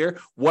free and clear?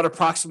 What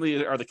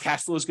approximately are the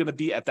cash flows going to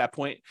be at that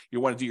point? You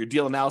want to do your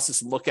deal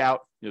analysis and look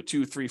out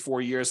 2, 3,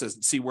 4 years and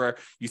see where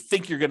you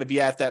think you're going to be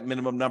at that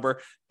minimum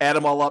number. Add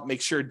them all up,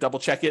 make sure, double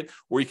check it,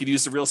 or you could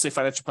use the Real Estate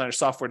Financial Planner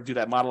software to do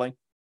that modeling.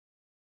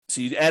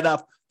 So you add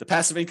up the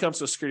passive income,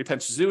 Social Security,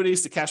 pensions,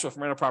 annuities, the cash flow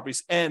from rental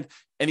properties, and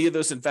any of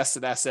those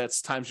invested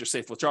assets times your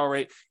safe withdrawal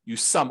rate. You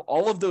sum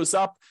all of those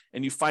up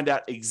and you find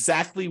out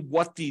exactly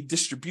what the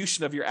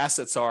distribution of your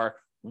assets are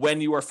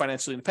when you are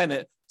financially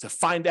independent to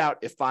find out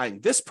if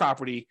buying this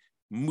property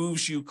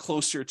moves you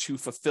closer to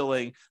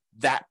fulfilling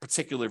that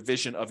particular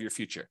vision of your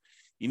future.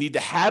 You need to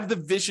have the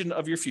vision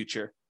of your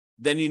future.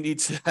 Then you need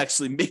to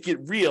actually make it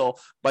real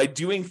by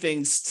doing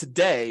things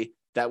today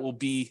that will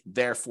be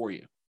there for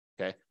you.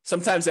 Okay.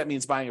 Sometimes that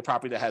means buying a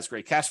property that has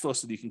great cash flow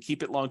so that you can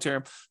keep it long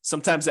term.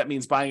 Sometimes that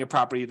means buying a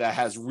property that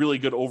has really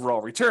good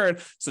overall return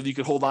so that you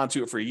can hold on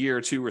to it for a year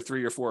or 2 or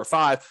 3 or 4 or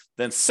 5,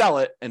 then sell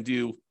it and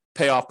do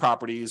pay off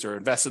properties or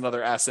invest in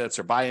other assets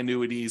or buy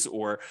annuities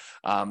or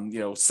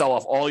sell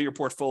off all your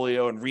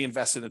portfolio and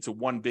reinvest it into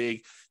one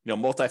big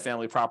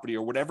multifamily property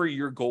or whatever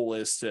your goal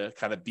is to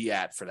kind of be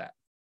at for that.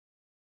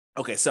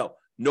 Okay, so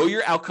know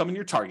your outcome and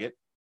your target.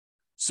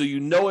 So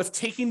you know if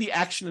taking the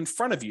action in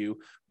front of you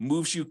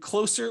moves you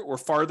closer or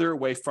farther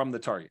away from the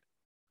target.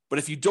 But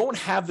if you don't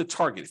have the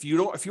target, if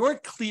you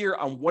aren't clear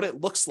on what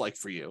it looks like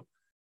for you,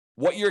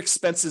 what your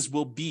expenses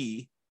will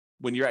be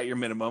when you're at your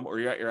minimum or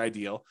you're at your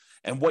ideal,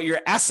 and what your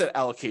asset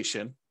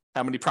allocation,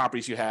 how many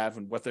properties you have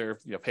and what they're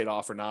paid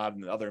off or not,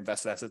 and other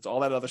invested assets,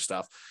 all that other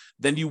stuff,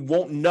 then you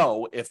won't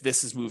know if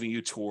this is moving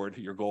you toward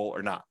your goal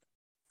or not.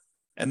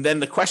 And then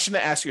the question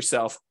to ask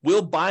yourself,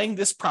 will buying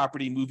this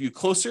property move you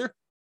closer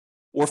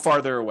or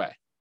farther away?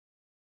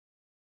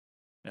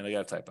 And I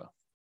got a typo.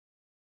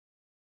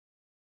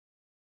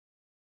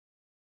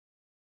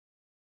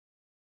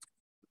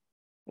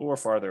 Or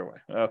farther away.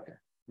 Okay,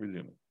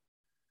 resuming.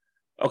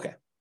 Okay.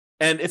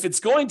 And if it's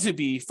going to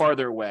be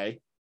farther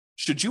away,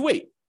 should you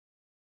wait?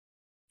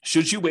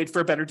 Should you wait for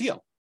a better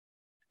deal?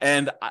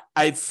 And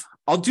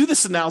I'll do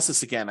this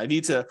analysis again.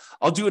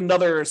 I'll do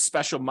another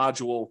special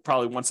module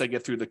probably once I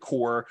get through the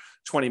core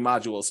 20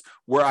 modules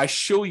where I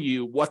show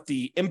you what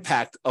the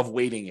impact of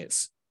waiting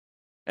is.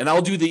 And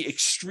I'll do the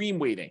extreme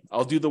waiting.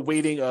 I'll do the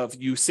waiting of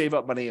you save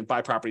up money and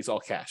buy properties all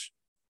cash.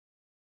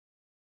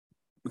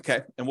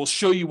 Okay. And we'll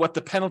show you what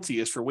the penalty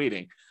is for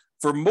waiting.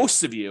 For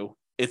most of you,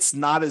 it's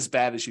not as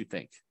bad as you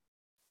think.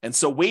 And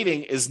so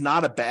waiting is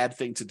not a bad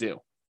thing to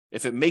do.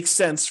 If it makes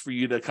sense for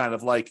you to kind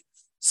of like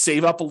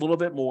save up a little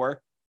bit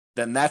more,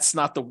 then that's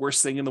not the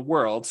worst thing in the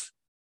world.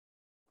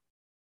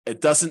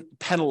 It doesn't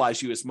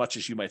penalize you as much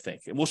as you might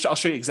think. And I'll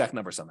show you exact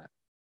numbers on that.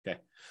 Okay.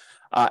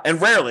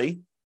 And rarely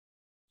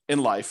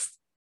in life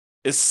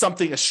is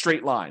something a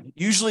straight line.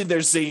 Usually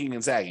there's zigging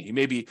and zagging. You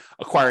may be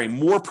acquiring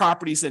more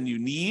properties than you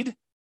need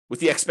with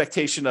the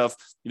expectation of,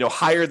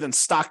 higher than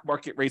stock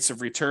market rates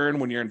of return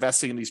when you're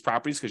investing in these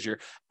properties because you're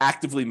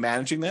actively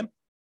managing them.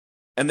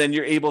 And then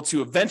you're able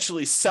to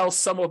eventually sell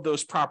some of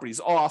those properties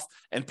off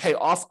and pay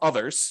off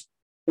others,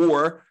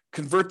 or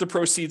convert the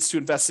proceeds to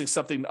investing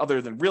something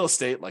other than real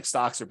estate, like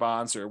stocks or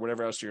bonds or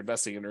whatever else you're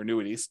investing in, or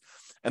annuities,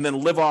 and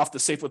then live off the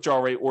safe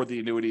withdrawal rate or the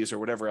annuities or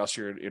whatever else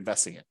you're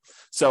investing in.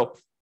 So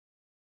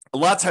a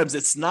lot of times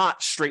it's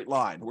not straight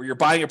line where you're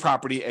buying a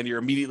property and you're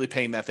immediately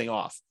paying that thing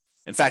off.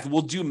 In fact,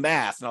 we'll do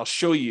math and I'll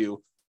show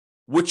you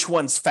which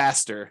one's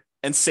faster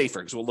and safer,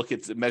 because we'll look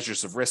at the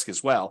measures of risk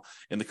as well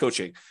in the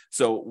coaching.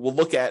 So we'll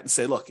look at and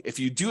say, look, if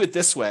you do it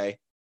this way,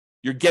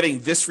 you're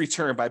getting this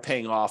return by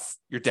paying off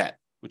your debt,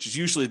 which is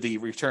usually the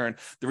return.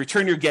 The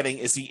return you're getting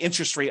is the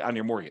interest rate on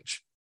your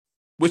mortgage,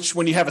 which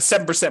when you have a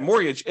 7%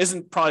 mortgage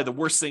isn't probably the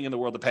worst thing in the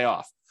world to pay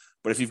off.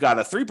 But if you've got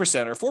a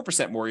 3% or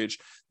 4% mortgage,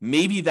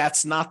 maybe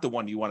that's not the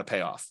one you want to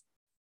pay off.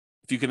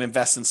 If you can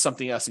invest in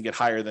something else and get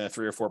higher than a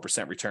 3 or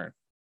 4% return,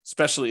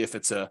 especially if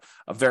it's a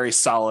very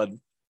solid,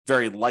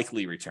 very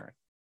likely return.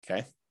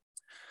 Okay.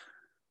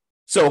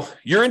 So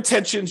your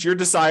intentions, your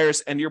desires,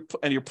 and your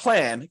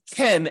plan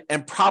can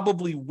and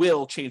probably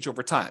will change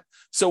over time.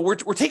 So we're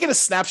taking a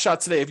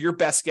snapshot today of your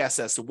best guess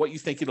as to what you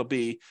think it'll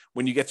be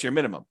when you get to your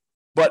minimum.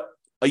 But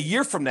a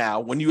year from now,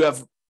 when you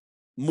have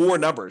more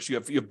numbers, you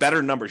have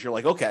better numbers, you're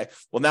like, okay,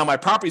 well, now my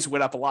properties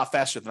went up a lot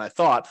faster than I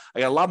thought. I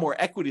got a lot more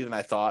equity than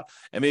I thought.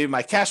 And maybe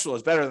my cash flow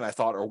is better than I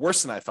thought or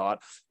worse than I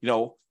thought.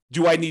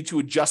 Do I need to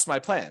adjust my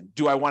plan?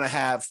 Do I want to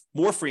have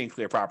more free and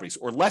clear properties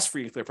or less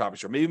free and clear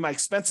properties? Or maybe my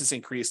expenses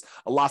increased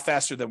a lot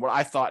faster than what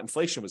I thought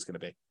inflation was going to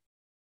be.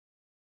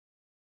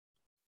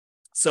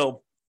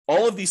 So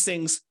all of these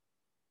things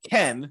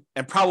can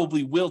and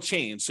probably will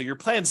change. So your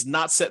plan's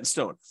not set in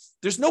stone.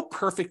 There's no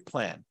perfect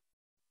plan,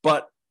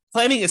 but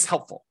planning is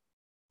helpful.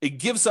 It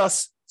gives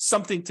us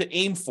something to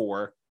aim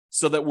for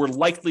so that we're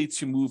likely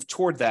to move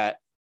toward that,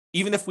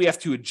 even if we have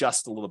to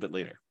adjust a little bit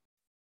later.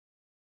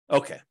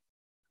 Okay.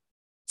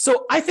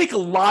 So I think a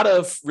lot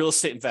of real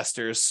estate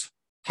investors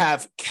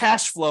have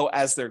cash flow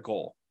as their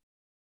goal.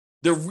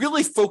 They're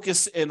really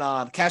focused in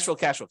on cash flow,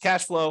 cash flow,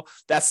 cash flow.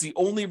 That's the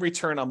only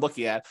return I'm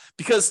looking at,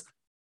 because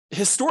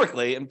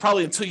historically, and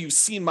probably until you've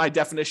seen my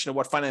definition of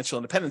what financial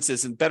independence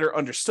is and better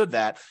understood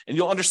that, and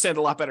you'll understand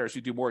a lot better as we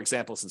do more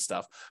examples and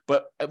stuff,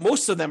 but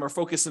most of them are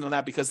focusing on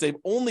that because they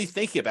only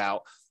think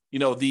about,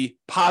 the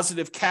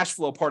positive cash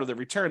flow part of the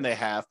return they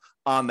have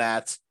on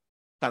that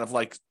kind of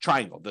like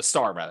triangle, the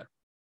star rather.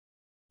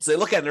 So they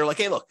look at it and they're like,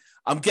 hey, look,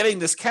 I'm getting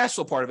this cash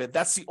flow part of it.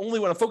 That's the only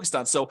one I'm focused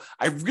on. So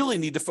I really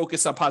need to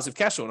focus on positive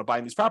cash flow when I'm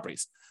buying these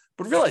properties.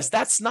 But realize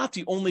that's not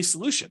the only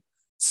solution.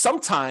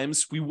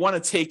 Sometimes we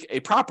want to take a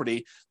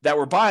property that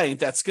we're buying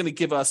that's going to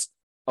give us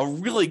a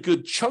really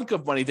good chunk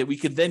of money that we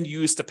could then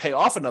use to pay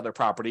off another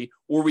property,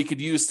 or we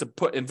could use to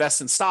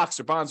invest in stocks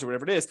or bonds or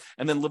whatever it is,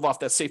 and then live off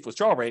that safe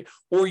withdrawal rate,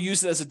 or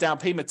use it as a down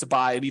payment to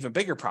buy an even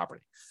bigger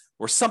property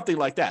or something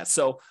like that.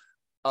 So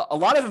a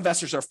lot of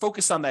investors are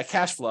focused on that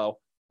cash flow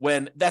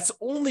when that's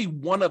only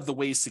one of the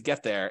ways to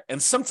get there.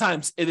 And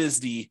sometimes it's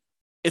the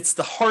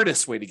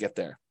hardest way to get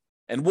there.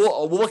 And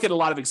we'll look at a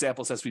lot of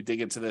examples as we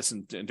dig into this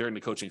and during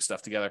the coaching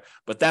stuff together,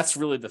 but that's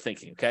really the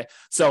thinking, okay?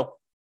 So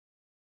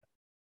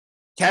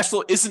cash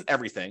flow isn't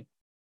everything.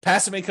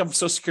 Passive income from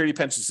Social Security,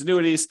 pensions,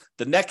 annuities,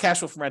 the net cash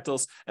flow from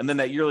rentals, and then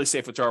that yearly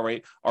safe withdrawal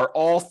rate are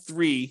all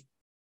 3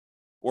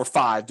 or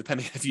 5,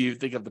 depending if you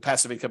think of the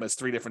passive income as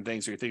 3 different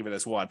things or you think of it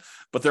as one,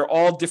 but they're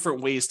all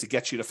different ways to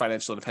get you to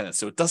financial independence.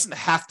 So it doesn't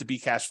have to be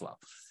cash flow.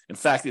 In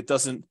fact,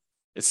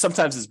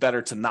 sometimes it's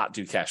better to not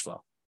do cash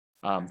flow.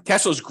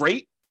 Cash flow is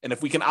great. And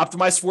if we can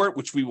optimize for it,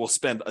 which we will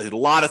spend a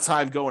lot of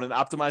time going and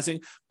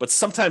optimizing, but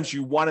sometimes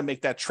you want to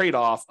make that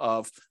trade-off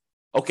of,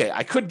 okay,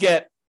 I could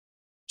get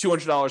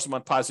 $200 a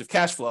month positive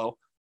cash flow,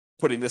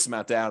 putting this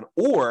amount down,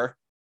 or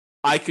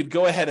I could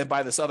go ahead and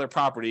buy this other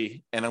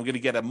property and I'm going to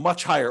get a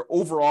much higher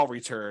overall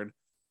return.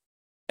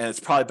 And it's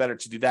probably better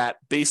to do that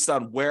based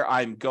on where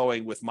I'm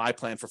going with my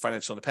plan for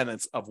financial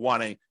independence of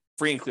wanting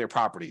free and clear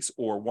properties,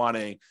 or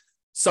wanting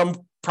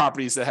some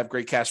properties that have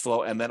great cash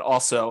flow, and then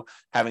also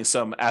having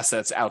some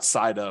assets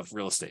outside of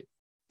real estate.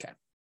 Okay.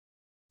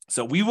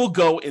 So we will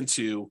go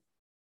into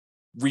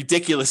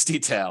ridiculous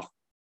detail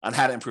on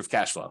how to improve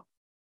cash flow.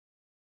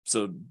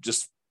 So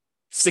just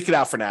stick it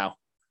out for now.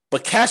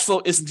 But cash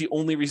flow isn't the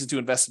only reason to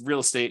invest in real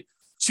estate.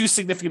 2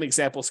 significant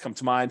examples come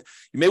to mind.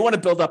 You may want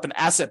to build up an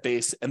asset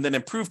base and then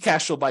improve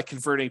cash flow by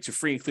converting to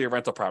free and clear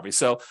rental property.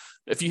 So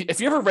if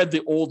you ever read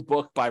the old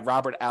book by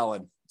Robert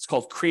Allen, it's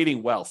called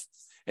Creating Wealth.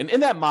 And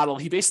in that model,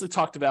 he basically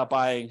talked about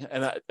buying,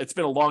 and it's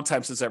been a long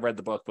time since I read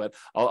the book, but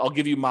I'll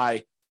give you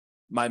my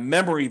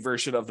memory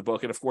version of the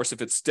book. And of course,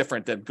 if it's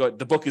different, then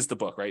the book is the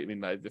book, right? I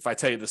mean, if I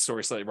tell you the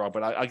story slightly wrong,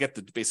 but I'll get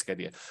the basic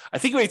idea. I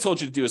think what he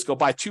told you to do is go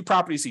buy 2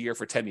 properties a year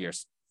for 10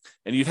 years.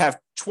 And you'd have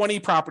 20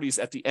 properties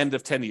at the end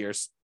of 10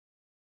 years.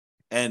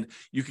 And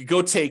you could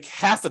go take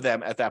half of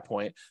them at that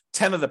point,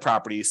 10 of the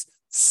properties,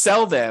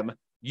 sell them,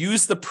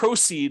 use the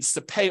proceeds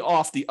to pay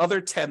off the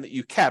other 10 that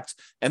you kept,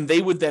 and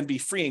they would then be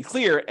free and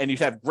clear, and you'd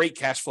have great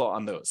cash flow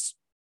on those.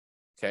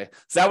 Okay,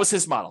 so that was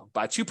his model.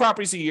 Buy 2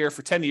 properties a year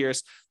for 10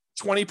 years,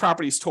 20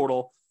 properties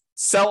total,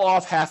 sell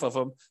off half of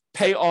them,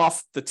 pay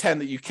off the 10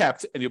 that you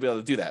kept, and you'll be able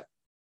to do that.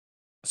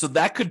 So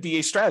that could be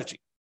a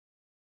strategy.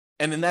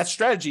 And in that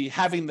strategy,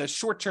 having the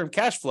short-term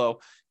cash flow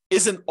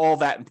isn't all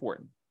that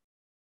important.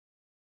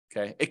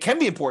 Okay, it can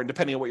be important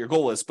depending on what your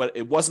goal is, but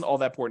it wasn't all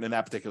that important in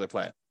that particular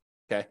plan.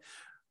 Okay,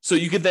 so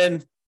you could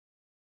then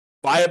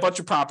buy a bunch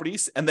of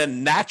properties and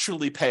then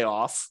naturally pay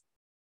off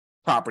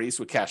properties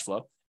with cash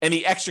flow.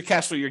 Any extra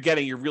cash flow you're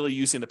getting, you're really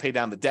using to pay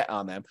down the debt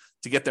on them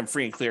to get them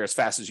free and clear as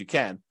fast as you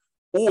can.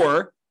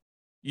 Or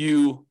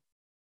you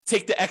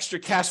take the extra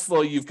cash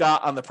flow you've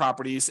got on the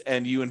properties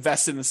and you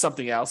invest it in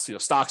something else,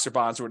 stocks or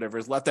bonds or whatever,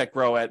 is let that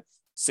grow at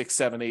 6,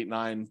 7, 8,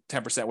 9,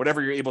 10%,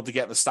 whatever you're able to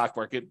get in the stock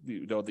market,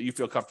 that you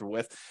feel comfortable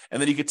with.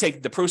 And then you could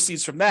take the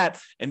proceeds from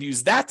that and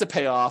use that to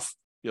pay off,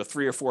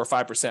 3 or 4 or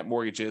 5%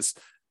 mortgages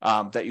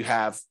that you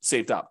have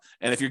saved up.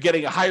 And if you're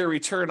getting a higher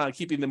return on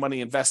keeping the money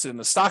invested in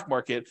the stock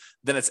market,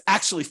 then it's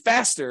actually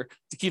faster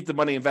to keep the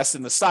money invested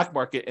in the stock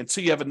market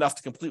until you have enough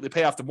to completely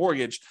pay off the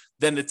mortgage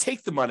than to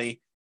take the money,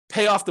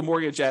 pay off the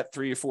mortgage at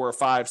 3 or 4 or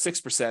 5,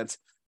 6%,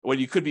 when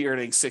you could be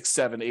earning 6,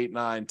 7, 8,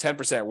 9,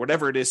 10%,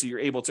 whatever it is that you're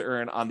able to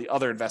earn on the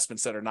other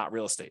investments that are not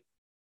real estate.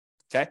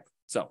 Okay.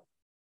 So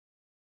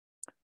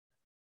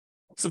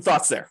some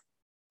thoughts there.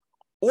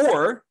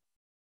 Or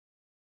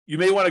you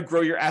may want to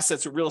grow your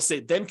assets with real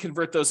estate, then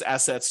convert those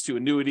assets to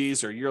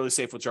annuities or yearly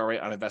safe withdrawal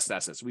rate on invested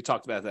assets. We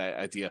talked about that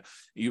idea.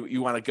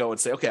 You want to go and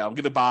say, okay, I'm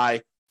going to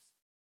buy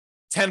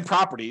 10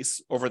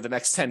 properties over the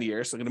next 10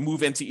 years. So I'm going to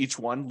move into each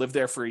one, live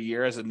there for a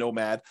year as a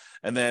nomad,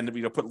 and then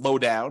put low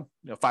down,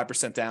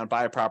 5% down,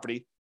 buy a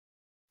property,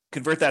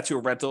 convert that to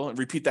a rental, and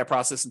repeat that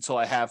process until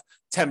I have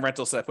 10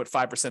 rentals that I put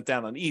 5%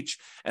 down on each.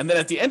 And then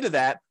at the end of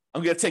that,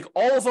 I'm going to take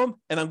all of them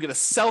and I'm going to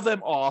sell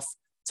them off,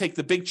 take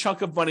the big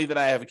chunk of money that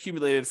I have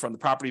accumulated from the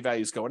property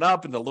values going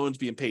up and the loans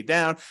being paid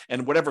down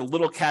and whatever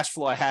little cash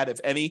flow I had,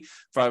 if any,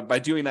 by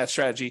doing that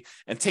strategy,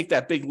 and take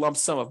that big lump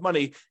sum of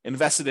money,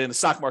 invest it in the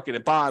stock market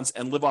and bonds,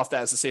 and live off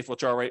that as a safe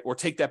withdrawal rate, or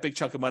take that big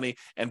chunk of money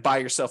and buy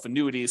yourself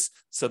annuities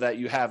so that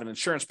you have an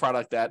insurance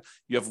product that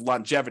you have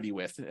longevity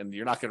with, and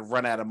you're not going to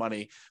run out of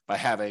money by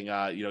having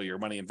your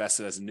money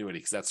invested as annuity,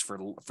 because that's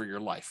for your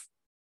life,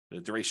 the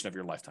duration of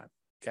your lifetime.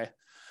 Okay.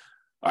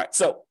 All right.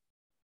 So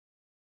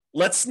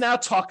let's now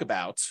talk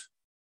about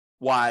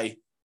why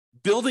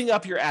building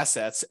up your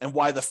assets and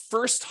why the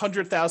first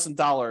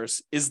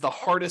 $100,000 is the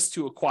hardest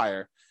to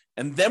acquire.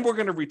 And then we're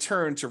going to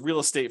return to real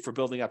estate for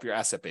building up your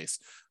asset base.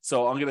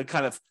 So I'm going to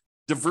kind of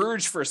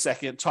diverge for a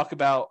second, talk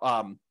about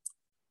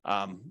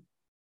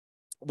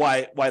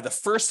why the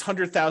first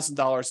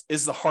 $100,000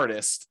 is the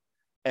hardest.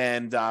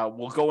 And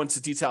we'll go into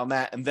detail on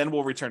that, and then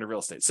we'll return to real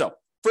estate. So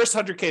first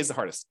 100K is the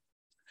hardest.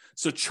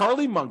 So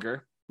Charlie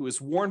Munger, who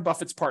is Warren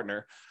Buffett's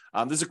partner,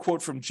 there's a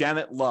quote from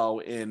Janet Lowe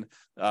in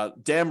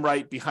Damn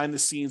Right, Behind the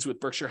Scenes with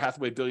Berkshire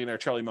Hathaway billionaire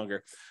Charlie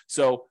Munger.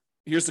 So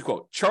here's the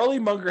quote. Charlie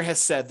Munger has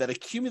said that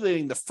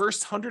accumulating the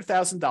first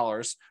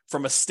 $100,000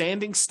 from a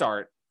standing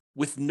start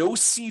with no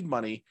seed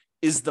money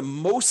is the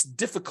most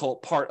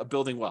difficult part of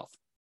building wealth.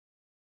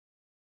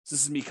 So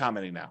this is me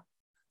commenting now.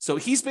 So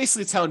he's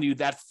basically telling you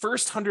that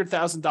first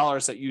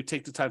 $100,000 that you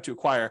take the time to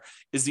acquire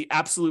is the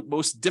absolute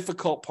most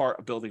difficult part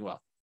of building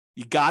wealth.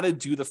 You got to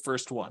do the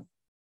first one.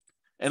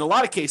 In a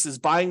lot of cases,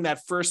 buying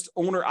that first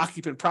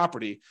owner-occupant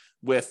property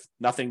with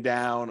nothing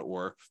down,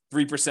 or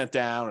 3%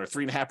 down, or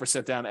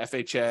 3.5% down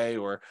FHA,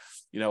 or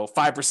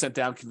 5%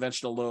 down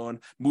conventional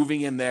loan,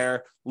 moving in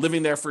there,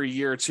 living there for a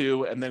year or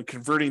two, and then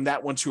converting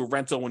that one to a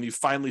rental when you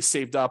finally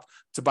saved up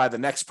to buy the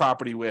next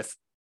property with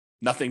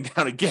nothing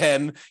down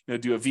again,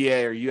 do a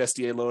VA or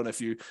USDA loan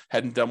if you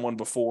hadn't done one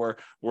before,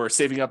 or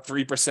saving up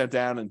 3%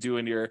 down and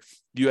doing your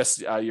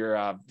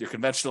your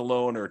conventional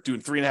loan, or doing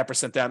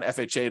 3.5% down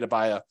FHA to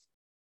buy a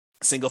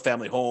single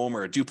family home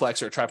or a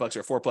duplex or a triplex or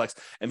a fourplex,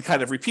 and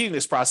kind of repeating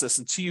this process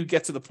until you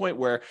get to the point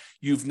where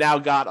you've now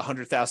got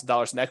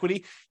 $100,000 in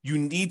equity. You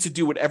need to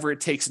do whatever it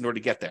takes in order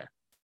to get there.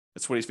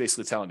 That's what he's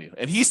basically telling you.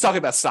 And he's talking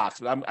about stocks,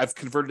 but I've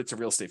converted it to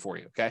real estate for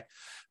you. Okay.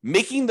 I'm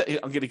going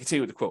to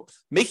continue with the quote.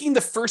 Making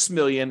the first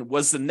million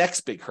was the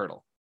next big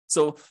hurdle.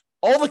 So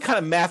all the kind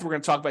of math we're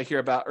going to talk about here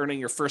about earning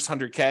your first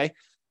 100K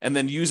and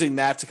then using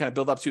that to kind of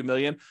build up to $1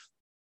 million,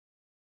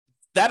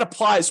 that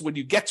applies when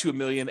you get to $1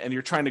 million and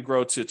you're trying to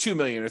grow to 2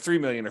 million or 3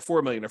 million or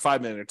 4 million or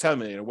 5 million or 10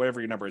 million or whatever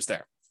your number is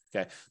there.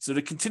 Okay. So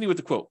to continue with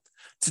the quote,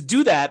 to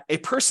do that, a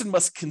person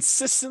must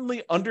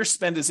consistently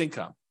underspend his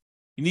income.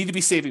 You need to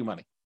be saving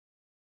money.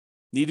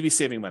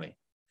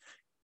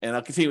 And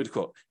I'll continue with the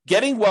quote.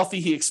 Getting wealthy,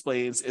 he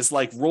explains, is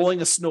like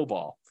rolling a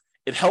snowball.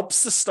 It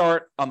helps to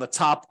start on the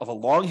top of a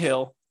long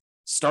hill,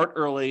 start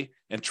early,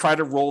 and try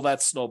to roll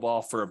that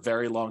snowball for a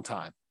very long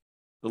time.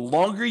 The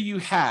longer you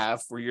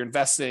have where you're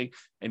investing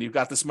and you've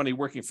got this money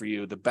working for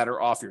you, the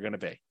better off you're going to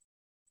be.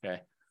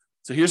 Okay.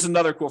 So here's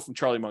another quote from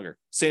Charlie Munger.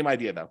 Same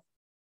idea though.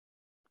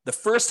 The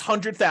first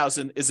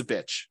 100,000 is a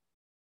bitch,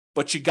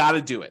 but you got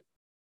to do it.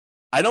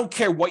 I don't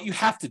care what you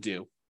have to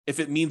do. If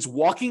it means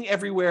walking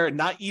everywhere and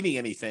not eating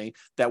anything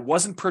that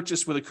wasn't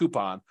purchased with a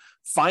coupon,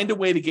 find a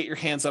way to get your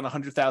hands on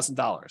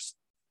 $100,000.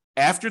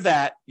 After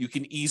that, you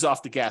can ease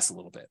off the gas a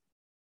little bit.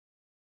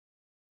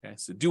 Okay,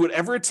 so do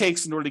whatever it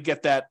takes in order to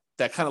get that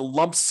kind of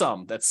lump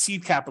sum, that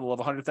seed capital of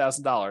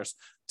 $100,000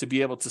 to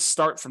be able to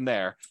start from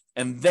there,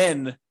 and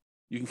then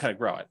you can kind of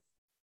grow it.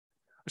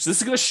 So this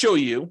is going to show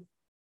you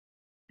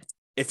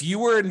if you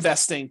were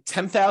investing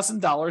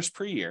 $10,000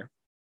 per year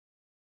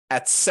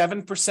at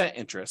 7%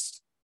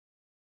 interest,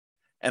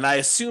 and I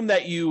assume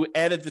that you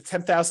added the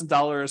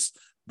 $10,000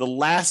 the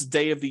last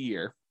day of the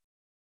year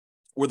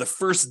or the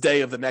first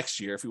day of the next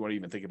year, if you want to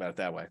even think about it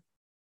that way.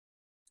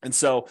 And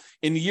so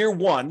in year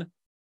one,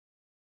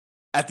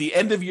 at the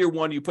end of year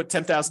one, you put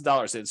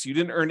 $10,000 in. So you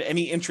didn't earn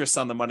any interest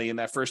on the money in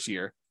that first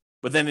year.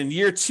 But then in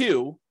year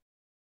two,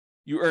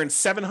 you earned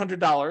 $700,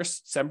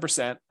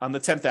 7% on the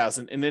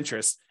 $10,000 in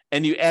interest,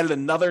 and you added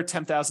another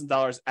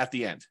 $10,000 at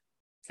the end.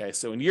 Okay,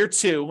 so in year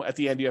two, at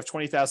the end, you have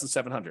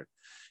 $20,700.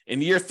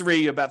 In year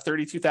three, you have about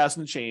 $32,000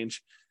 and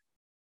change.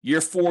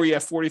 Year four, you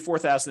have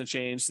 $44,000 and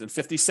change. Then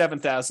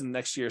 $57,000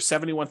 next year,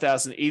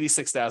 $71,000,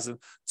 $86,000,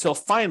 till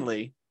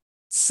finally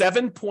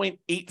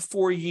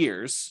 7.84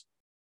 years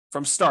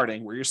from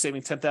starting, where you're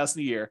saving $10,000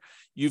 a year,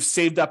 you've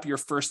saved up your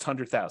first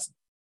 $100,000.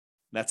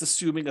 That's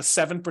assuming a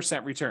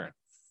 7% return.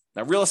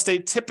 Now, real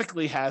estate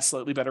typically has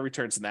slightly better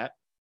returns than that.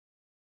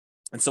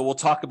 And so we'll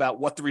talk about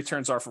what the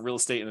returns are for real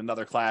estate in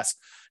another class,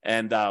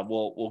 and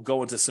we'll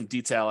go into some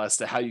detail as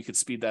to how you could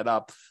speed that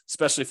up,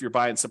 especially if you're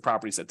buying some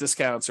properties at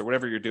discounts or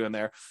whatever you're doing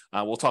there.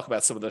 We'll talk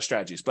about some of those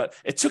strategies. But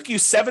it took you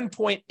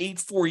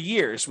 7.84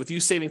 years with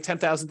you saving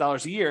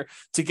 $10,000 a year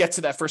to get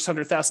to that first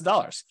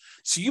 $100,000.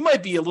 So you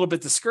might be a little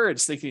bit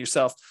discouraged, thinking to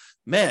yourself,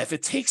 man, if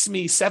it takes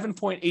me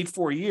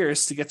 7.84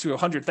 years to get to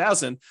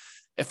 100,000,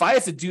 if I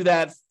have to do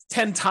that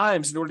 10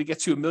 times in order to get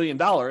to $1 million,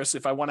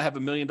 if I want to have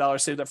 $1 million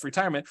saved up for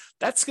retirement,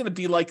 that's going to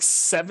be like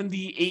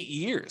 78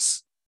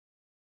 years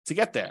to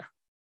get there.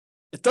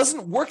 It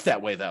doesn't work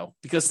that way, though,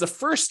 because the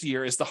first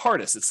year is the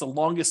hardest. It's the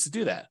longest to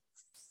do that.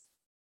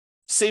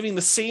 Saving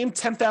the same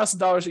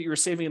 $10,000 that you were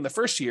saving in the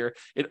first year,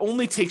 it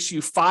only takes you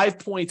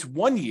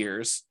 5.1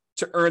 years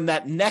to earn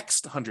that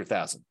next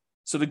 $100,000.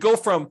 So to go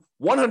from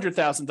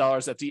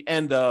 $100,000 at the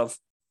end of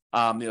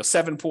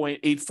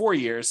 7.84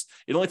 years,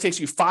 it only takes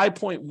you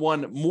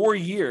 5.1 more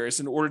years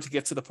in order to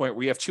get to the point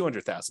where you have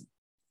 200,000.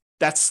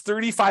 That's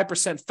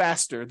 35%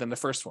 faster than the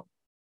first one.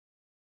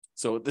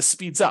 So this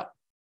speeds up.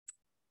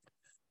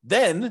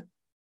 Then,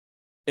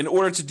 in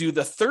order to do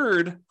the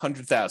third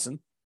 100,000,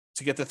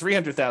 to get the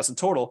 300,000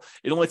 total,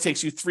 it only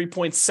takes you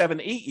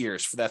 3.78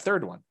 years for that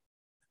third one.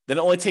 Then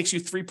it only takes you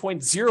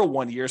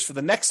 3.01 years for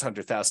the next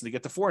 100,000 to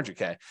get to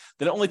 400K.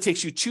 Then it only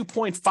takes you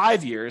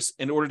 2.5 years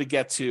in order to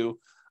get to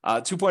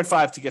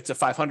 2.5 to get to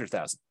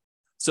 500,000.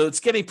 So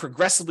it's getting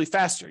progressively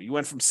faster. You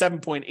went from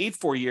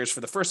 7.84 years for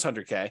the first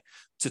 100K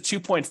to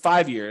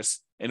 2.5 years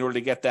in order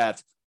to get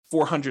that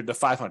 400 to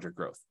 500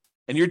 growth.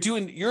 And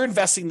you're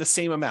investing the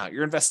same amount.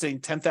 You're investing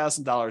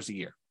 $10,000 a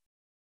year.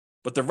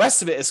 But the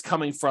rest of it is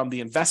coming from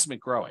the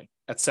investment growing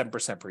at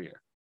 7% per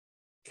year.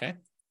 Okay.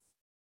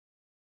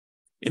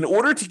 In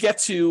order to get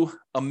to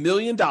 $1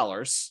 million,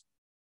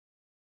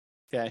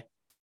 okay,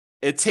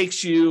 it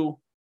takes you,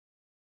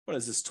 what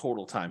is this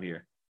total time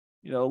here?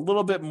 A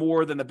little bit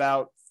more than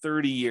about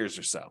 30 years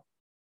or so.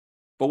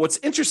 But what's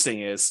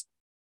interesting is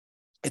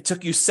it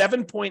took you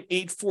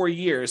 7.84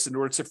 years in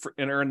order to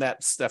earn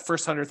that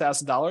first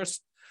 $100,000,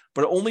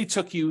 but it only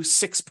took you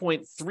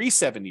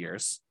 6.37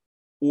 years,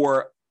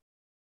 or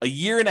a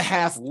year and a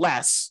half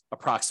less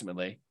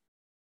approximately,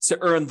 to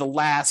earn the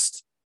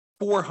last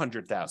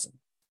 400,000.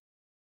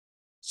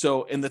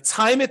 So in the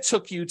time it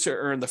took you to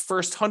earn the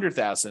first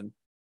 100,000,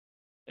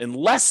 in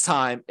less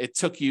time it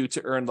took you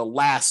to earn the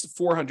last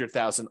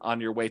 400,000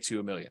 on your way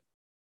to $1 million.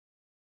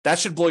 That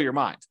should blow your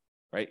mind,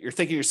 right? You're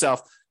thinking to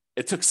yourself,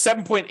 it took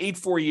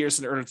 7.84 years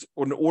in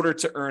order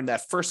to earn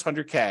that first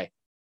 100K,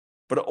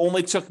 but it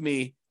only took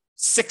me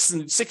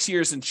 6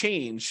 years and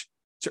change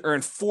to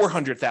earn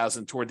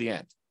 400,000 toward the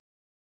end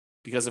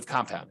because of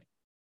compounding.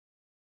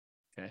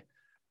 Okay.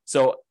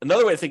 So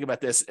another way to think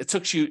about this, it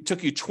took you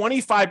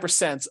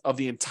 25% of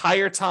the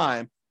entire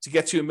time to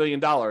get to $1 million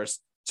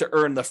to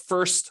earn the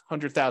first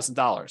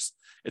 $100,000.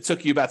 It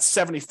took you about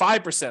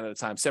 75% of the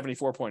time,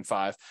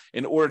 74.5,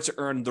 in order to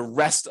earn the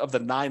rest of the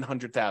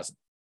 900,000.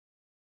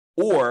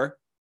 Or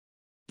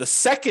the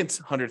second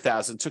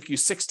 100,000 took you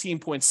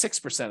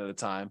 16.6% of the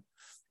time.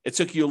 It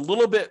took you a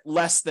little bit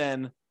less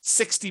than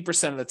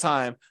 60% of the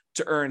time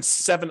to earn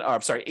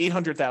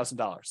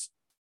 $800,000,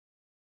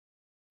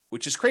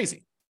 which is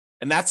crazy.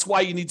 And that's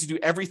why you need to do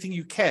everything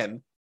you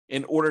can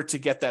in order to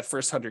get that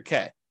first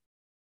 100K,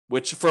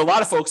 which for a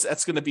lot of folks,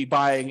 that's going to be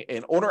buying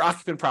an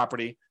owner-occupant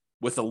property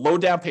with a low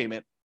down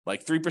payment,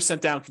 like 3%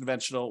 down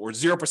conventional or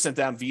 0%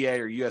 down VA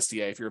or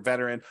USDA if you're a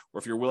veteran, or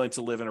if you're willing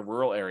to live in a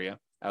rural area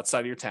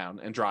outside of your town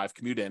and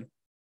commute in,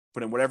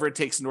 put in whatever it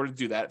takes in order to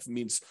do that. If it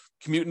means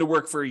commuting to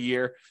work for a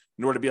year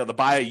in order to be able to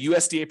buy a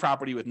USDA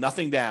property with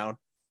nothing down,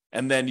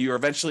 and then you're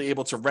eventually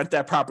able to rent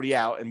that property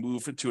out and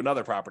move to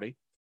another property,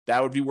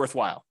 that would be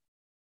worthwhile.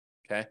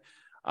 Okay.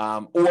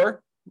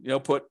 Or,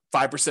 put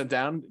 5%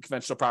 down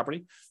conventional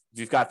property. If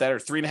you've got that, or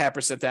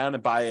 3.5% down,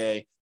 and buy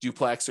a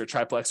duplex or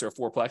triplex or a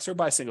fourplex, or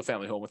buy a single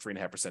family home with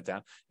 3.5%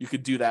 down. You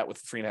could do that with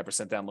a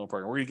 3.5% down loan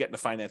program. We're going to get into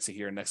financing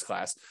here in next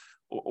class.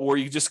 Or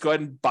you just go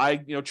ahead and buy,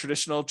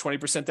 traditional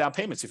 20% down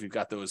payments if you've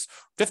got those,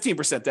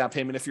 15% down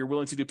payment if you're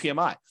willing to do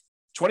PMI,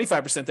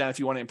 25% down if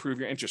you want to improve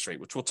your interest rate,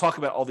 which we'll talk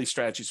about all these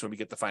strategies when we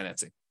get to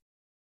financing.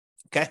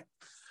 Okay.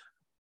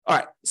 All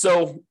right.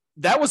 So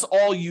that was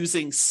all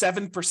using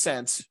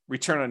 7%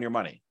 return on your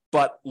money,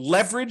 but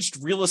leveraged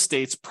real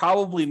estate's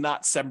probably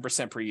not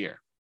 7% per year.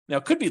 Now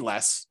it could be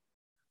less,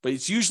 but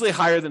it's usually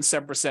higher than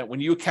 7% when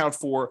you account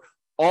for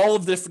all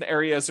of the different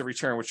areas of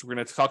return, which we're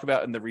going to talk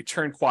about in the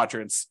return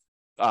quadrants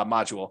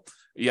module.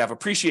 You have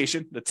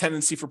appreciation, the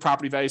tendency for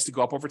property values to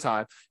go up over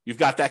time. You've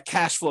got that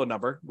cash flow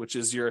number, which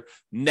is your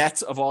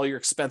net of all your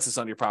expenses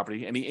on your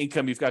property, any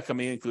income you've got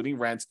coming in, including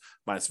rent,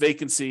 minus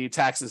vacancy,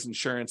 taxes,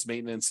 insurance,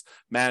 maintenance,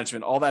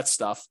 management, all that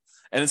stuff.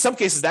 And in some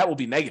cases, that will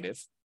be negative,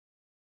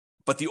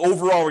 but the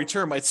overall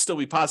return might still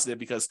be positive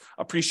because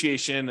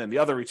appreciation and the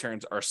other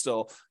returns are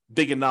still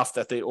big enough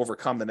that they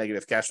overcome the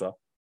negative cash flow.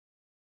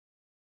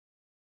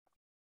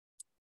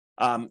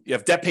 You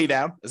have debt pay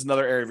down is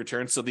another area of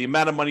return. So the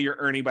amount of money you're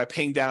earning by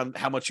paying down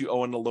how much you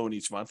owe on the loan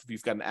each month, if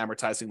you've got an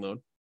amortizing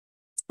loan.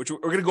 which we're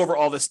going to go over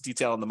all this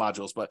detail in the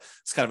modules, but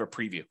it's kind of a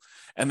preview.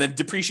 And then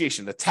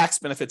depreciation, the tax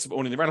benefits of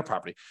owning the rental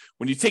property.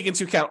 When you take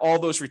into account all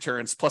those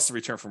returns, plus the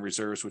return from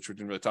reserves, which we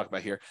didn't really talk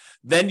about here,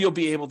 then you'll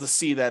be able to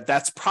see that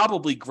that's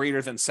probably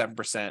greater than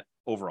 7%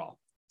 overall,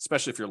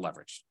 especially if you're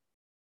leveraged.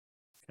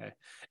 Okay.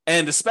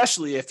 And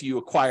especially if you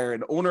acquire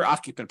an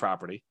owner-occupant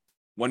property,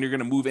 one you're going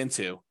to move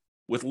into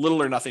with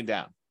little or nothing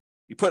down.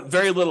 You put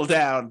very little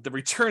down, the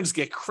returns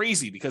get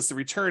crazy because the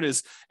return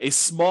is a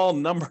small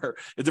number.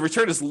 The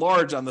return is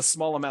large on the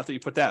small amount that you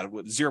put down,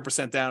 with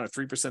 0% down or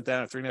 3%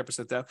 down or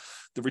 3.5% down.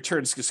 The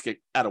returns just get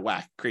out of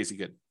whack, crazy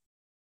good.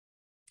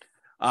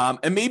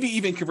 And maybe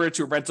even convert it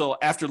to a rental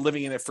after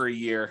living in it for a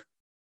year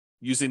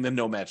using the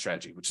nomad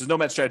strategy, which is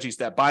nomad strategy is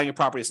that buying a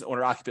property as an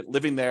owner occupant,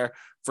 living there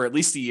for at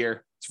least a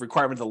year. It's a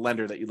requirement of the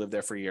lender that you live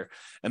there for a year.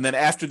 And then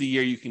after the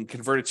year, you can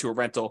convert it to a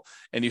rental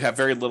and you have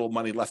very little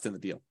money left in the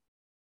deal.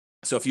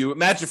 So if you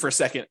imagine for a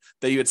second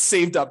that you had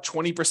saved up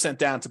 20%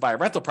 down to buy a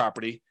rental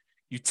property,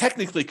 you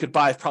technically could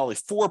buy probably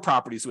 4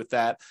 properties with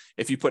that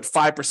if you put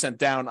 5%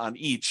 down on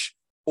each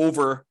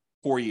over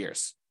 4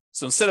 years.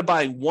 So instead of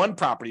buying one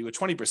property with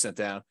 20%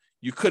 down,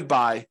 you could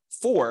buy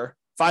 4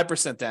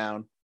 5%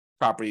 down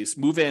properties,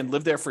 move in,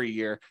 live there for a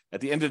year.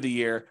 At the end of the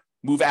year,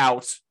 move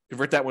out,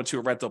 convert that one to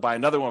a rental, buy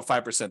another one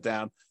 5%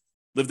 down,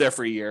 live there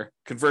for a year,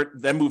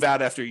 then move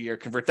out after a year,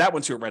 convert that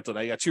one to a rental.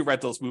 Now you got 2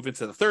 rentals, move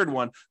into the third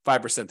one,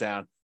 5%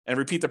 down, and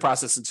repeat the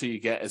process until you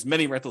get as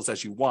many rentals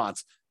as you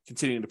want,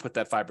 continuing to put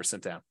that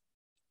 5% down.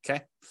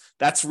 Okay.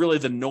 That's really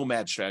the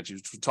nomad strategy,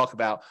 which we talk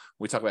about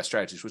when we talk about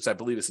strategies, which I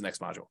believe is the next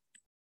module.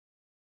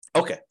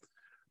 Okay.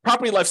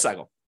 Property life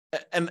cycle.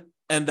 And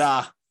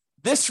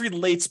this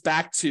relates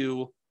back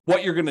to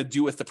what you're going to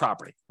do with the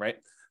property, right?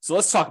 So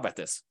let's talk about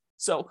this.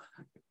 So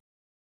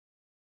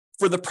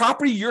for the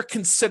property you're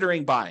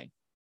considering buying,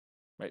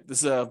 right? This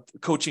is a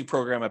coaching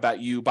program about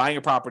you buying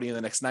a property in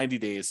the next 90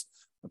 days.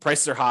 The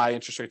prices are high,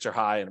 interest rates are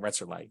high, and rents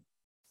are light.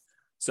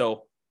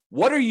 So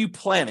what are you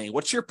planning?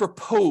 What's your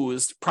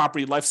proposed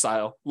property life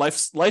cycle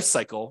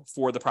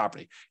for the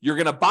property? You're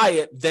going to buy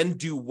it, then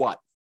do what?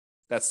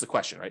 That's the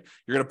question, right?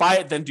 You're going to buy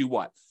it, then do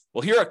what?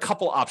 Well, here are a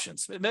couple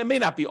options. It may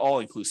not be all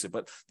inclusive,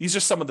 but these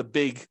are some of the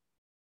big,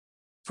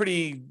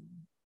 pretty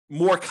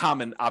more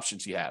common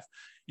options you have.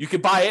 You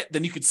could buy it,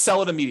 then you could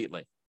sell it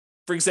immediately.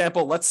 For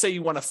example, let's say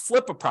you want to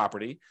flip a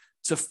property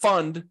to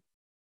fund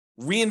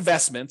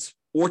reinvestment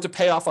or to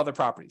pay off other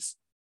properties.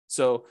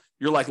 So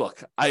you're like,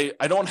 look, I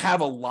don't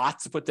have a lot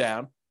to put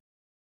down,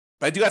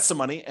 but I do have some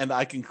money and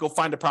I can go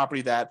find a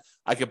property that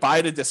I could buy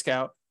at a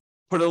discount,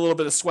 put a little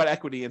bit of sweat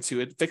equity into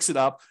it, fix it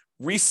up,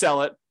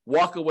 resell it,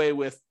 walk away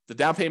with the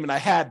down payment I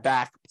had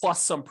back,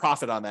 plus some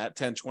profit on that,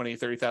 $10,000,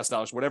 $20,000,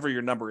 $30,000, whatever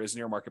your number is in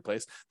your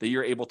marketplace that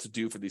you're able to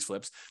do for these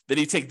flips. Then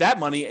you take that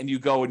money and you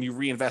go and you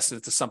reinvest it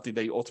into something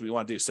that you ultimately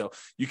want to do. So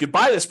you could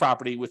buy this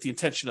property with the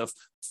intention of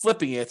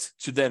flipping it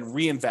to then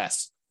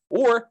reinvest.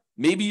 Or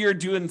maybe you're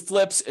doing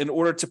flips in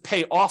order to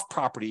pay off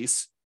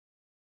properties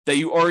that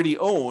you already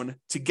own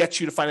to get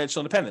you to financial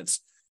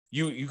independence.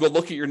 You go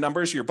look at your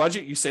numbers, your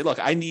budget, you say, look,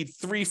 I need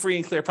 3 free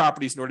and clear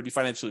properties in order to be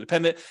financially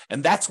independent.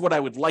 And that's what I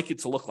would like it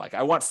to look like.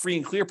 I want free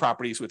and clear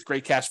properties with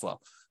great cash flow.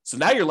 So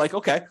now you're like,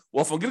 okay,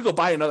 well, if I'm going to go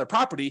buy another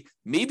property,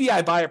 maybe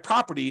I buy a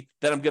property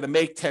that I'm going to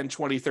make $10,000,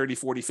 $20,000, $30,000,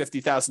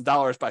 $40,000,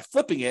 $50,000 by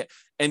flipping it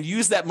and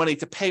use that money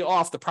to pay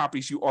off the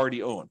properties you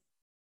already own.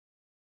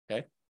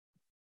 Okay.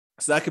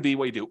 So that could be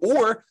what you do.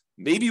 Or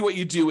maybe what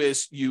you do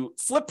is you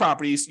flip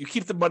properties, you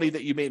keep the money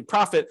that you made in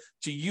profit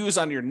to use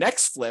on your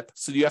next flip.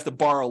 So you have to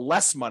borrow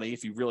less money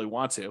if you really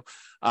want to,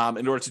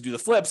 in order to do the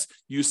flips,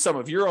 use some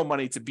of your own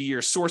money to be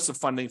your source of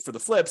funding for the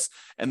flips.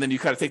 And then you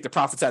kind of take the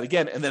profits out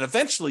again. And then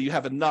eventually you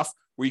have enough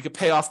where you could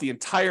pay off the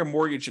entire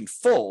mortgage in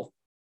full.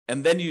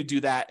 And then you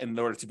do that in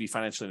order to be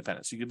financially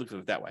independent. So you could look at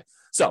it that way.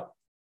 So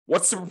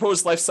what's the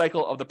proposed life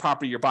cycle of the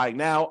property you're buying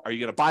now? Are you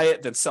going to buy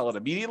it, then sell it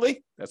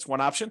immediately? That's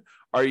one option.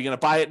 Are you going to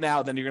buy it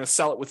now, then you're going to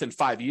sell it within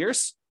 5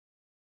 years?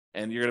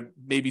 And you're going to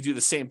maybe do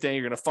the same thing.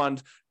 You're going to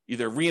fund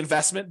either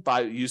reinvestment by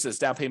use as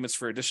down payments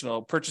for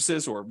additional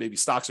purchases, or maybe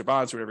stocks or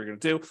bonds, or whatever you're going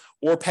to do,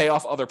 or pay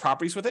off other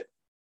properties with it.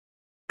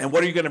 And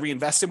what are you going to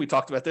reinvest in? We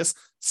talked about this: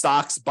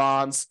 stocks,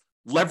 bonds,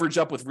 leverage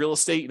up with real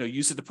estate,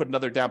 use it to put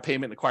another down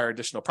payment and acquire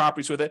additional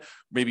properties with it.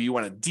 Maybe you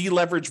want to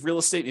deleverage real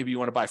estate. Maybe you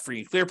want to buy free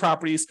and clear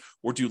properties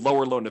or do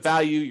lower loan to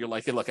value. You're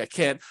like, hey, look, I'm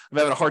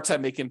having a hard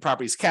time making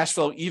properties cash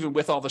flow, even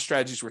with all the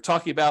strategies we're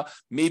talking about.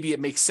 Maybe it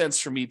makes sense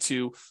for me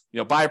to,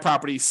 buy a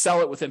property, sell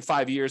it within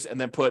 5 years, and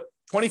then put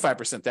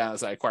 25% down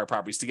as I acquire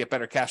properties to get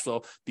better cash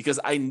flow, because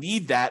I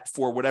need that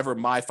for whatever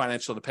my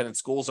financial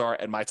independence goals are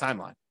and my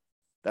timeline.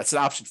 That's an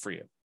option for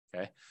you.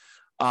 Okay.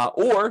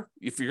 Or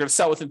if you're going to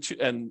sell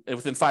within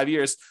 5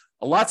 years,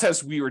 a lot of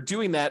times we were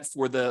doing that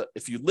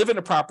if you live in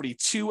a property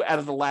 2 out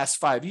of the last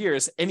 5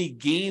 years, any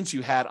gains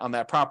you had on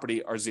that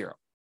property are zero.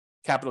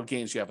 Capital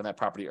gains you have on that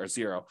property are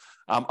zero,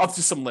 up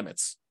to some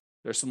limits.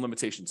 There's some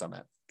limitations on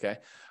that. Okay.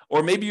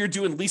 Or maybe you're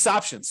doing lease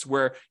options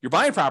where you're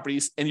buying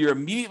properties and you're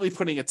immediately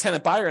putting a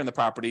tenant buyer in the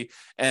property,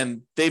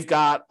 and they've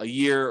got a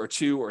year or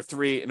 2 or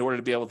 3 in order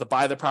to be able to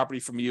buy the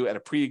property from you at a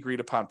pre-agreed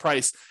upon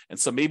price. And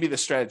so maybe the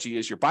strategy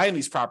is you're buying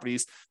these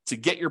properties to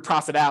get your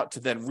profit out to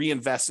then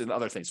reinvest in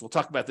other things. We'll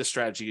talk about this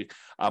strategy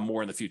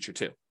more in the future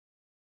too.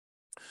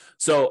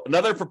 So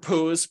another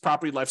proposed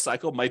property life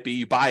cycle might be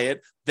you buy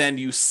it, then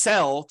you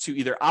sell to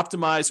either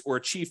optimize or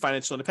achieve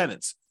financial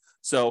independence.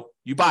 So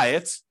you buy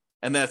it,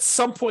 and then at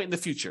some point in the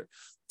future,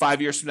 5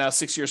 years from now,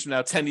 6 years from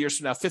now, 10 years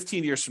from now,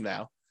 15 years from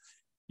now,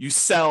 you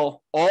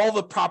sell all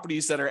the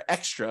properties that are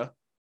extra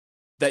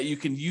that you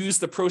can use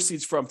the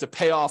proceeds from to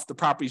pay off the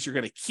properties you're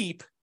going to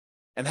keep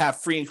and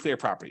have free and clear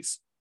properties.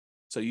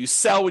 So you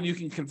sell when you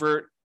can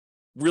convert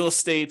real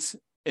estate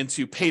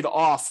into paid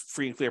off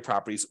free and clear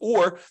properties.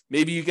 Or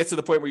maybe you get to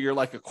the point where you're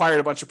like acquired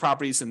a bunch of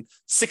properties, and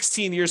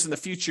 16 years in the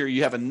future,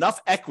 you have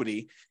enough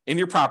equity in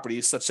your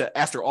properties such that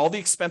after all the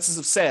expenses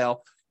of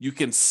sale, you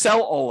can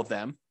sell all of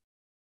them.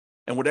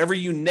 And whatever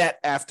you net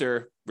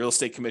after real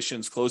estate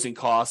commissions, closing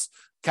costs,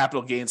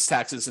 capital gains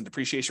taxes, and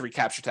depreciation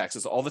recapture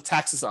taxes, all the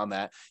taxes on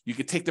that, you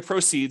can take the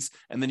proceeds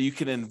and then you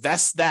can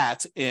invest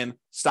that in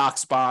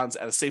stocks, bonds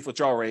at a safe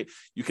withdrawal rate.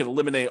 You can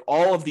eliminate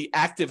all of the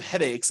active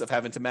headaches of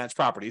having to manage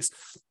properties,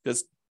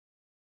 because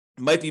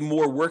it might be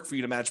more work for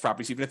you to manage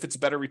properties, even if it's a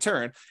better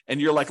return.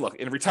 And you're like, look,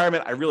 in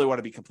retirement, I really want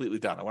to be completely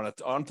done. I want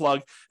to unplug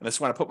and I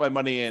just want to put my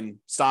money in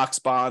stocks,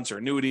 bonds, or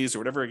annuities, or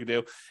whatever I can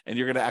do. And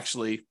you're going to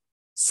actually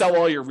sell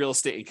all your real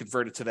estate and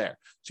convert it to there.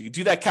 So you can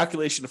do that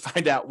calculation to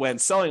find out when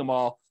selling them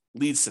all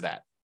leads to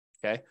that.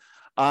 Okay.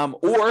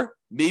 Or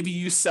maybe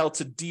you sell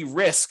to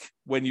de-risk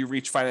when you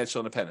reach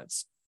financial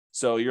independence.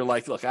 So you're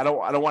like, look, I don't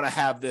want to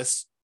have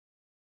this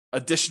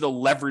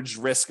additional leverage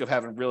risk of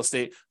having real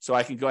estate, so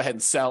I can go ahead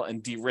and sell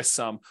and de-risk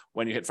some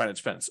when you hit financial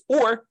independence.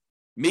 Or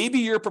maybe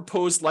your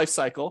proposed life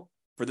cycle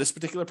for this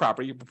particular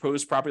property, your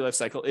proposed property life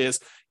cycle is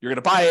you're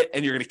going to buy it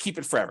and you're going to keep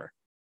it forever.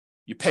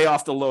 You pay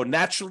off the loan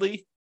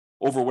naturally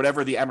over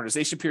whatever the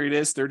amortization period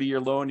is, 30-year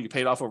loan, you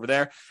pay it off over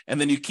there,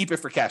 and then you keep it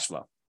for cash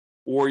flow.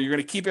 Or you're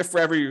going to keep it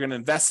forever, you're going to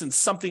invest in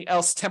something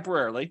else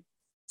temporarily.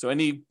 So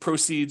any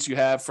proceeds you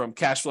have from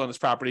cash flow on this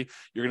property,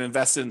 you're going to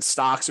invest in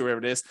stocks or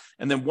whatever it is.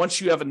 And then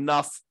once you have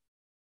enough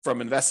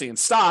from investing in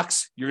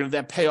stocks, you're going to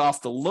then pay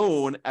off the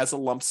loan as a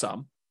lump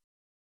sum.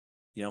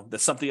 You know, that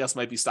something else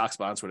might be stocks,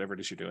 bonds, whatever it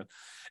is you're doing.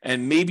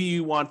 And maybe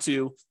you want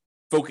to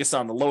focus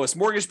on the lowest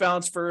mortgage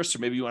balance first, or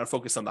maybe you want to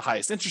focus on the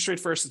highest interest rate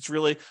first. It's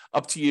really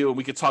up to you. And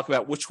we could talk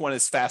about which one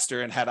is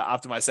faster and how to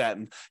optimize that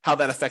and how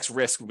that affects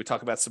risk when we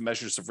talk about some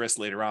measures of risk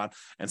later on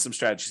and some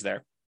strategies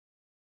there.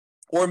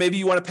 Or maybe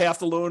you want to pay off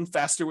the loan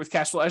faster with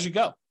cash flow as you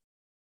go.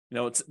 You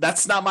know,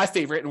 that's not my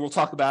favorite, and we'll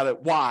talk about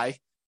it why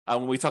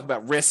when we talk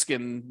about risk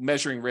and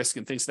measuring risk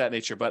and things of that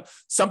nature. But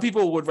some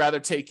people would rather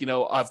take, you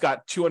know, I've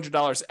got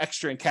 $200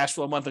 extra in cash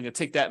flow a month. I'm going to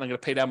take that and I'm going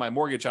to pay down my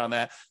mortgage on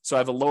that. So I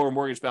have a lower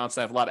mortgage balance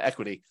and I have a lot of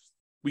equity.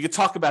 We could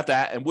talk about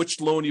that and which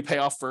loan you pay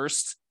off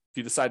first. If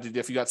you decide to,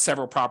 if you got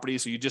several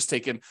properties, or you just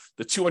taking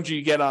the 200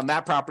 you get on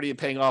that property and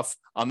paying off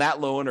on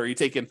that loan, or you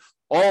taking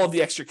all of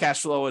the extra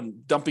cash flow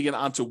and dumping it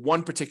onto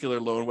one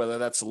particular loan, whether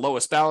that's the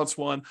lowest balance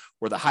one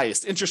or the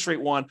highest interest rate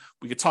one.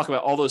 We could talk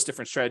about all those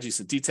different strategies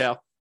in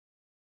detail.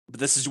 But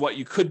this is what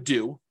you could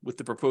do with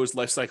the proposed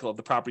life cycle of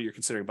the property you're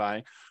considering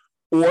buying.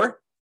 Or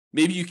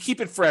maybe you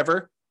keep it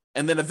forever,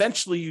 and then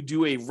eventually you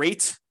do a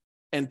rate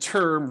and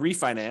term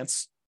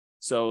refinance.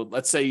 So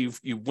let's say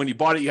when you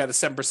bought it, you had a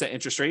 7%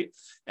 interest rate,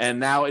 and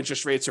now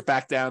interest rates are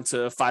back down to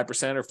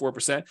 5% or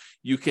 4%.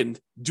 You can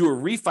do a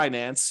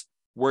refinance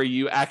where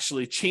you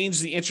actually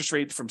change the interest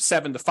rate from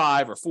 7 to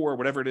 5 or 4,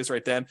 whatever it is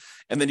right then,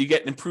 and then you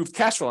get an improved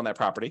cash flow on that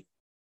property.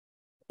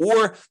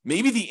 Or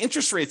maybe the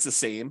interest rate's the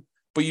same,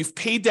 but you've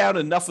paid down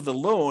enough of the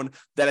loan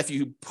that if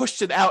you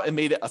pushed it out and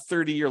made it a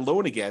 30-year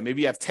loan again,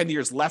 maybe you have 10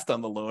 years left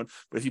on the loan,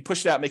 but if you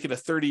push it out, make it a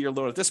 30-year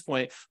loan at this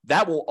point,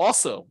 that will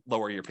also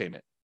lower your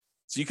payment.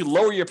 So you can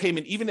lower your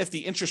payment even if the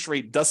interest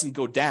rate doesn't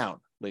go down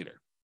later.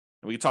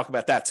 And we can talk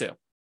about that too.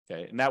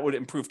 Okay. And that would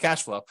improve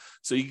cash flow.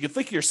 So you can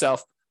think to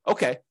yourself,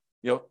 okay,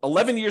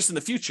 11 years in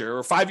the future,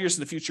 or 5 years in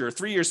the future, or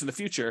 3 years in the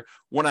future,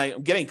 when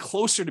I'm getting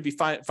closer to be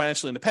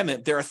financially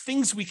independent, there are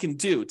things we can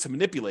do to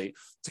manipulate,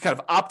 to kind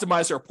of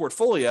optimize our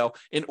portfolio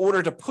in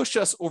order to push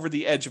us over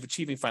the edge of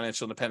achieving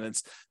financial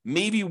independence.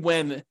 Maybe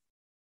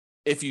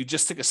if you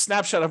just took a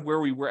snapshot of where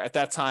we were at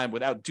that time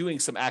without doing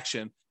some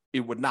action,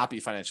 it would not be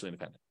financially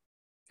independent.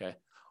 Okay.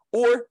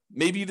 Or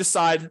maybe you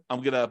decide,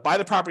 I'm going to buy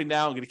the property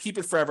now, I'm going to keep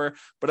it forever,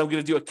 but I'm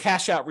going to do a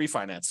cash out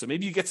refinance. So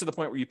maybe you get to the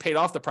point where you paid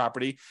off the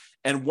property,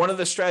 and one of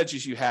the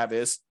strategies you have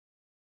is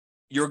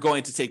you're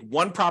going to take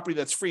one property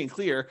that's free and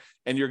clear,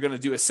 and you're going to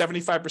do a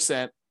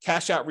 75%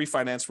 cash out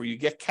refinance where you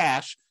get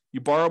cash,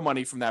 you borrow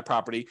money from that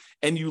property,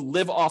 and you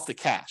live off the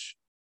cash.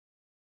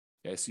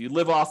 Okay, so you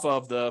live off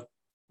of the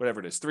whatever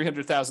it is,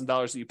 $300,000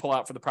 that you pull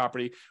out for the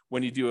property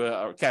when you do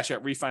a cash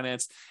out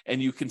refinance,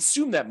 and you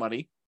consume that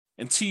money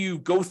until you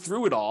go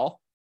through it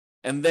all,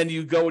 and then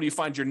you go and you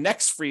find your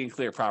next free and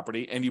clear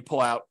property, and you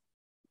pull out,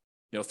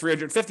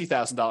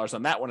 $350,000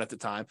 on that one at the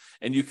time,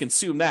 and you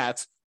consume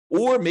that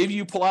Or maybe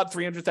you pull out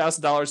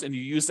 $300,000 and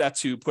you use that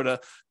to put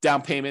a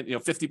down payment,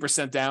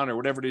 50% down or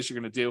whatever it is you're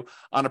going to do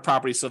on a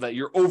property so that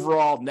your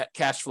overall net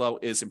cash flow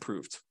is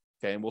improved.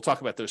 Okay. And we'll talk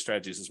about those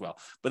strategies as well.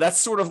 But that's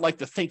sort of like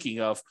the thinking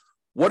of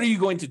what are you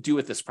going to do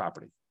with this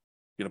property?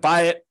 You're going to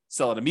buy it,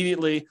 sell it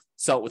immediately,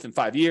 sell it within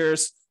 5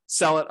 years,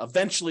 sell it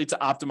eventually to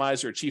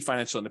optimize or achieve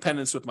financial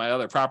independence with my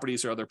other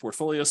properties or other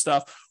portfolio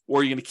stuff,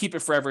 or you're going to keep it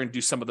forever and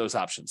do some of those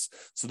options.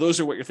 So those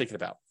are what you're thinking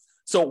about.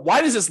 So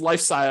why does this life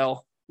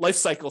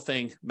cycle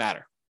thing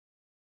matter?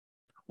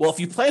 Well, if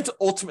you plan to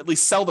ultimately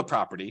sell the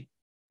property,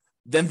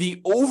 then the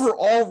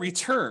overall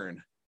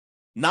return,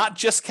 not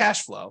just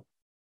cash flow,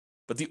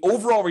 but the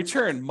overall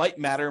return might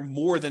matter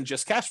more than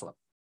just cash flow.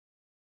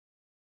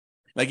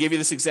 And I gave you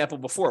this example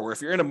before, where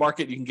if you're in a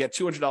market, you can get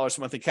 $200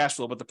 a month in cash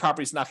flow, but the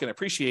property's not going to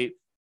appreciate.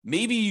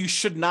 Maybe you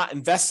should not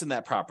invest in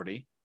that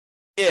property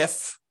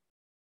if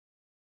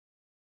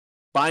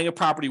buying a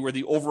property where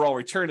the overall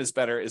return is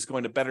better is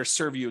going to better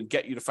serve you and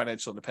get you to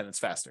financial independence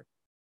faster.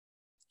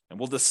 And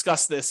we'll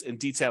discuss this in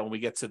detail when we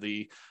get to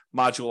the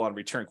module on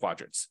return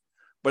quadrants.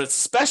 But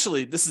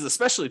this is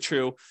especially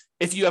true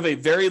if you have a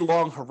very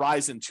long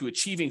horizon to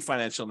achieving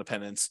financial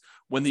independence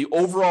when the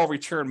overall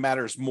return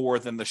matters more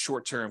than the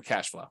short-term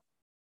cash flow.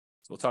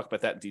 So we'll talk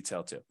about that in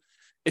detail too.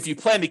 If you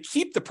plan to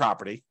keep the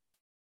property,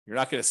 you're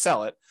not going to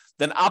sell it,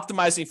 then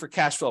optimizing for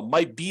cash flow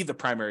might be the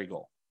primary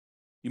goal.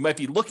 You might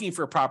be looking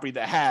for a property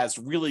that has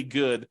really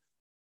good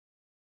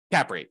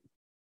cap rate,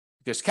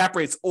 because cap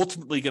rate's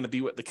ultimately going to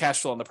be what the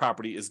cash flow on the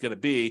property is going to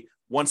be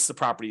once the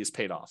property is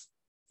paid off.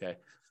 Okay.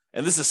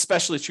 And this is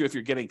especially true if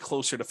you're getting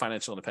closer to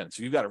financial independence.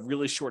 If you've got a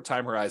really short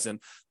time horizon,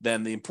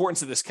 then the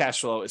importance of this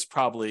cash flow is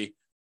probably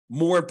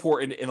more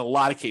important in a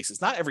lot of cases,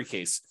 not every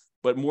case,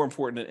 but more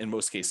important in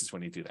most cases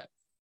when you do that.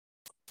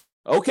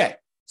 Okay.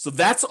 So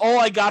that's all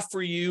I got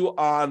for you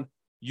on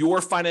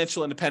your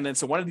financial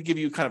independence. I wanted to give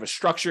you kind of a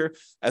structure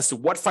as to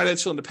what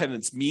financial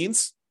independence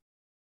means,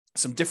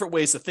 some different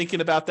ways of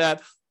thinking about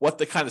that, what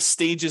the kind of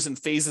stages and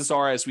phases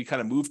are as we kind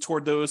of move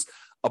toward those,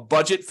 a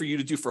budget for you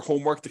to do for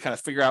homework to kind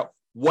of figure out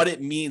what it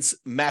means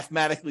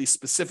mathematically,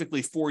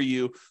 specifically for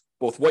you,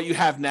 both what you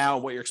have now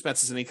and what your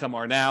expenses and income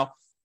are now,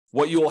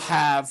 what you will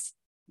have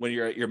when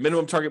you're at your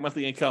minimum target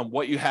monthly income,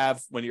 what you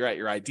have when you're at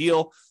your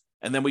ideal.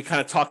 And then we kind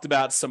of talked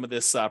about some of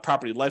this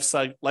property life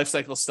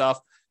cycle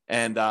stuff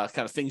and kind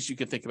of things you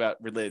can think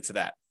about related to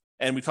that.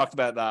 And we talked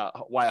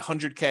about why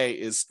 100K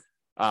is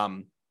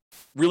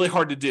really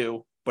hard to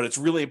do, but it's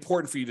really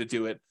important for you to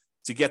do it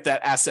to get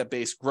that asset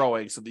base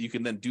growing so that you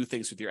can then do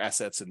things with your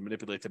assets and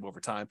manipulate them over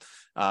time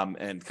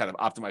and kind of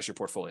optimize your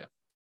portfolio.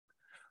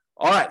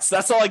 All right, so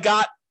that's all I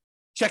got.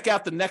 Check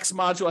out the next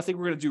module. I think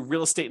we're going to do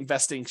real estate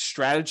investing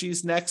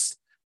strategies next.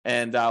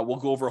 And we'll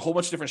go over a whole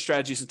bunch of different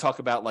strategies and talk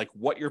about like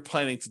what you're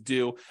planning to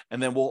do. And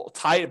then we'll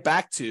tie it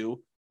back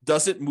to,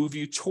 does it move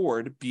you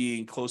toward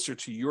being closer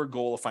to your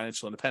goal of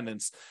financial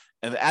independence?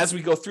 And as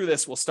we go through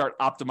this, we'll start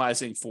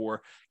optimizing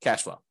for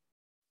cash flow.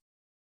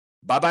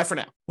 Bye-bye for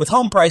now. With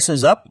home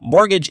prices up,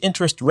 mortgage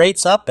interest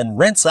rates up, and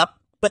rents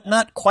up, but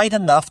not quite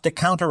enough to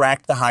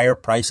counteract the higher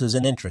prices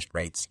and interest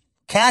rates,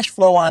 cash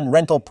flow on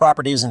rental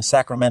properties in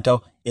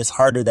Sacramento is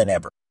harder than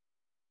ever.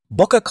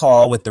 Book a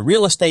call with the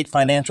Real Estate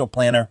Financial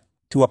Planner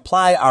to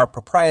apply our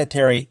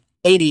proprietary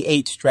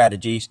 88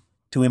 strategies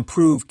to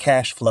improve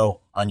cash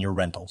flow on your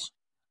rentals.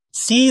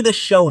 See the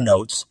show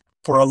notes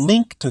for a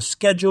link to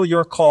schedule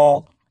your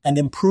call and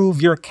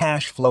improve your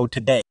cash flow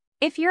today.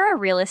 If you're a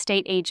real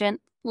estate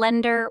agent,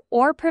 lender,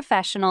 or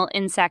professional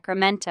in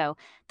Sacramento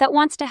that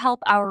wants to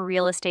help our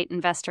real estate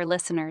investor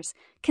listeners,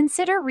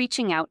 consider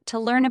reaching out to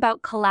learn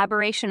about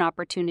collaboration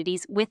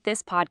opportunities with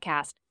this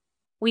podcast.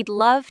 We'd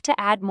love to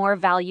add more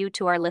value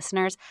to our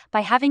listeners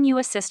by having you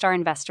assist our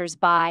investors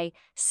buy,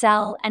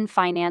 sell, and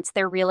finance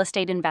their real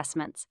estate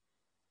investments.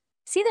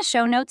 See the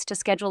show notes to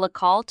schedule a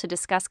call to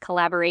discuss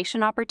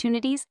collaboration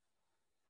opportunities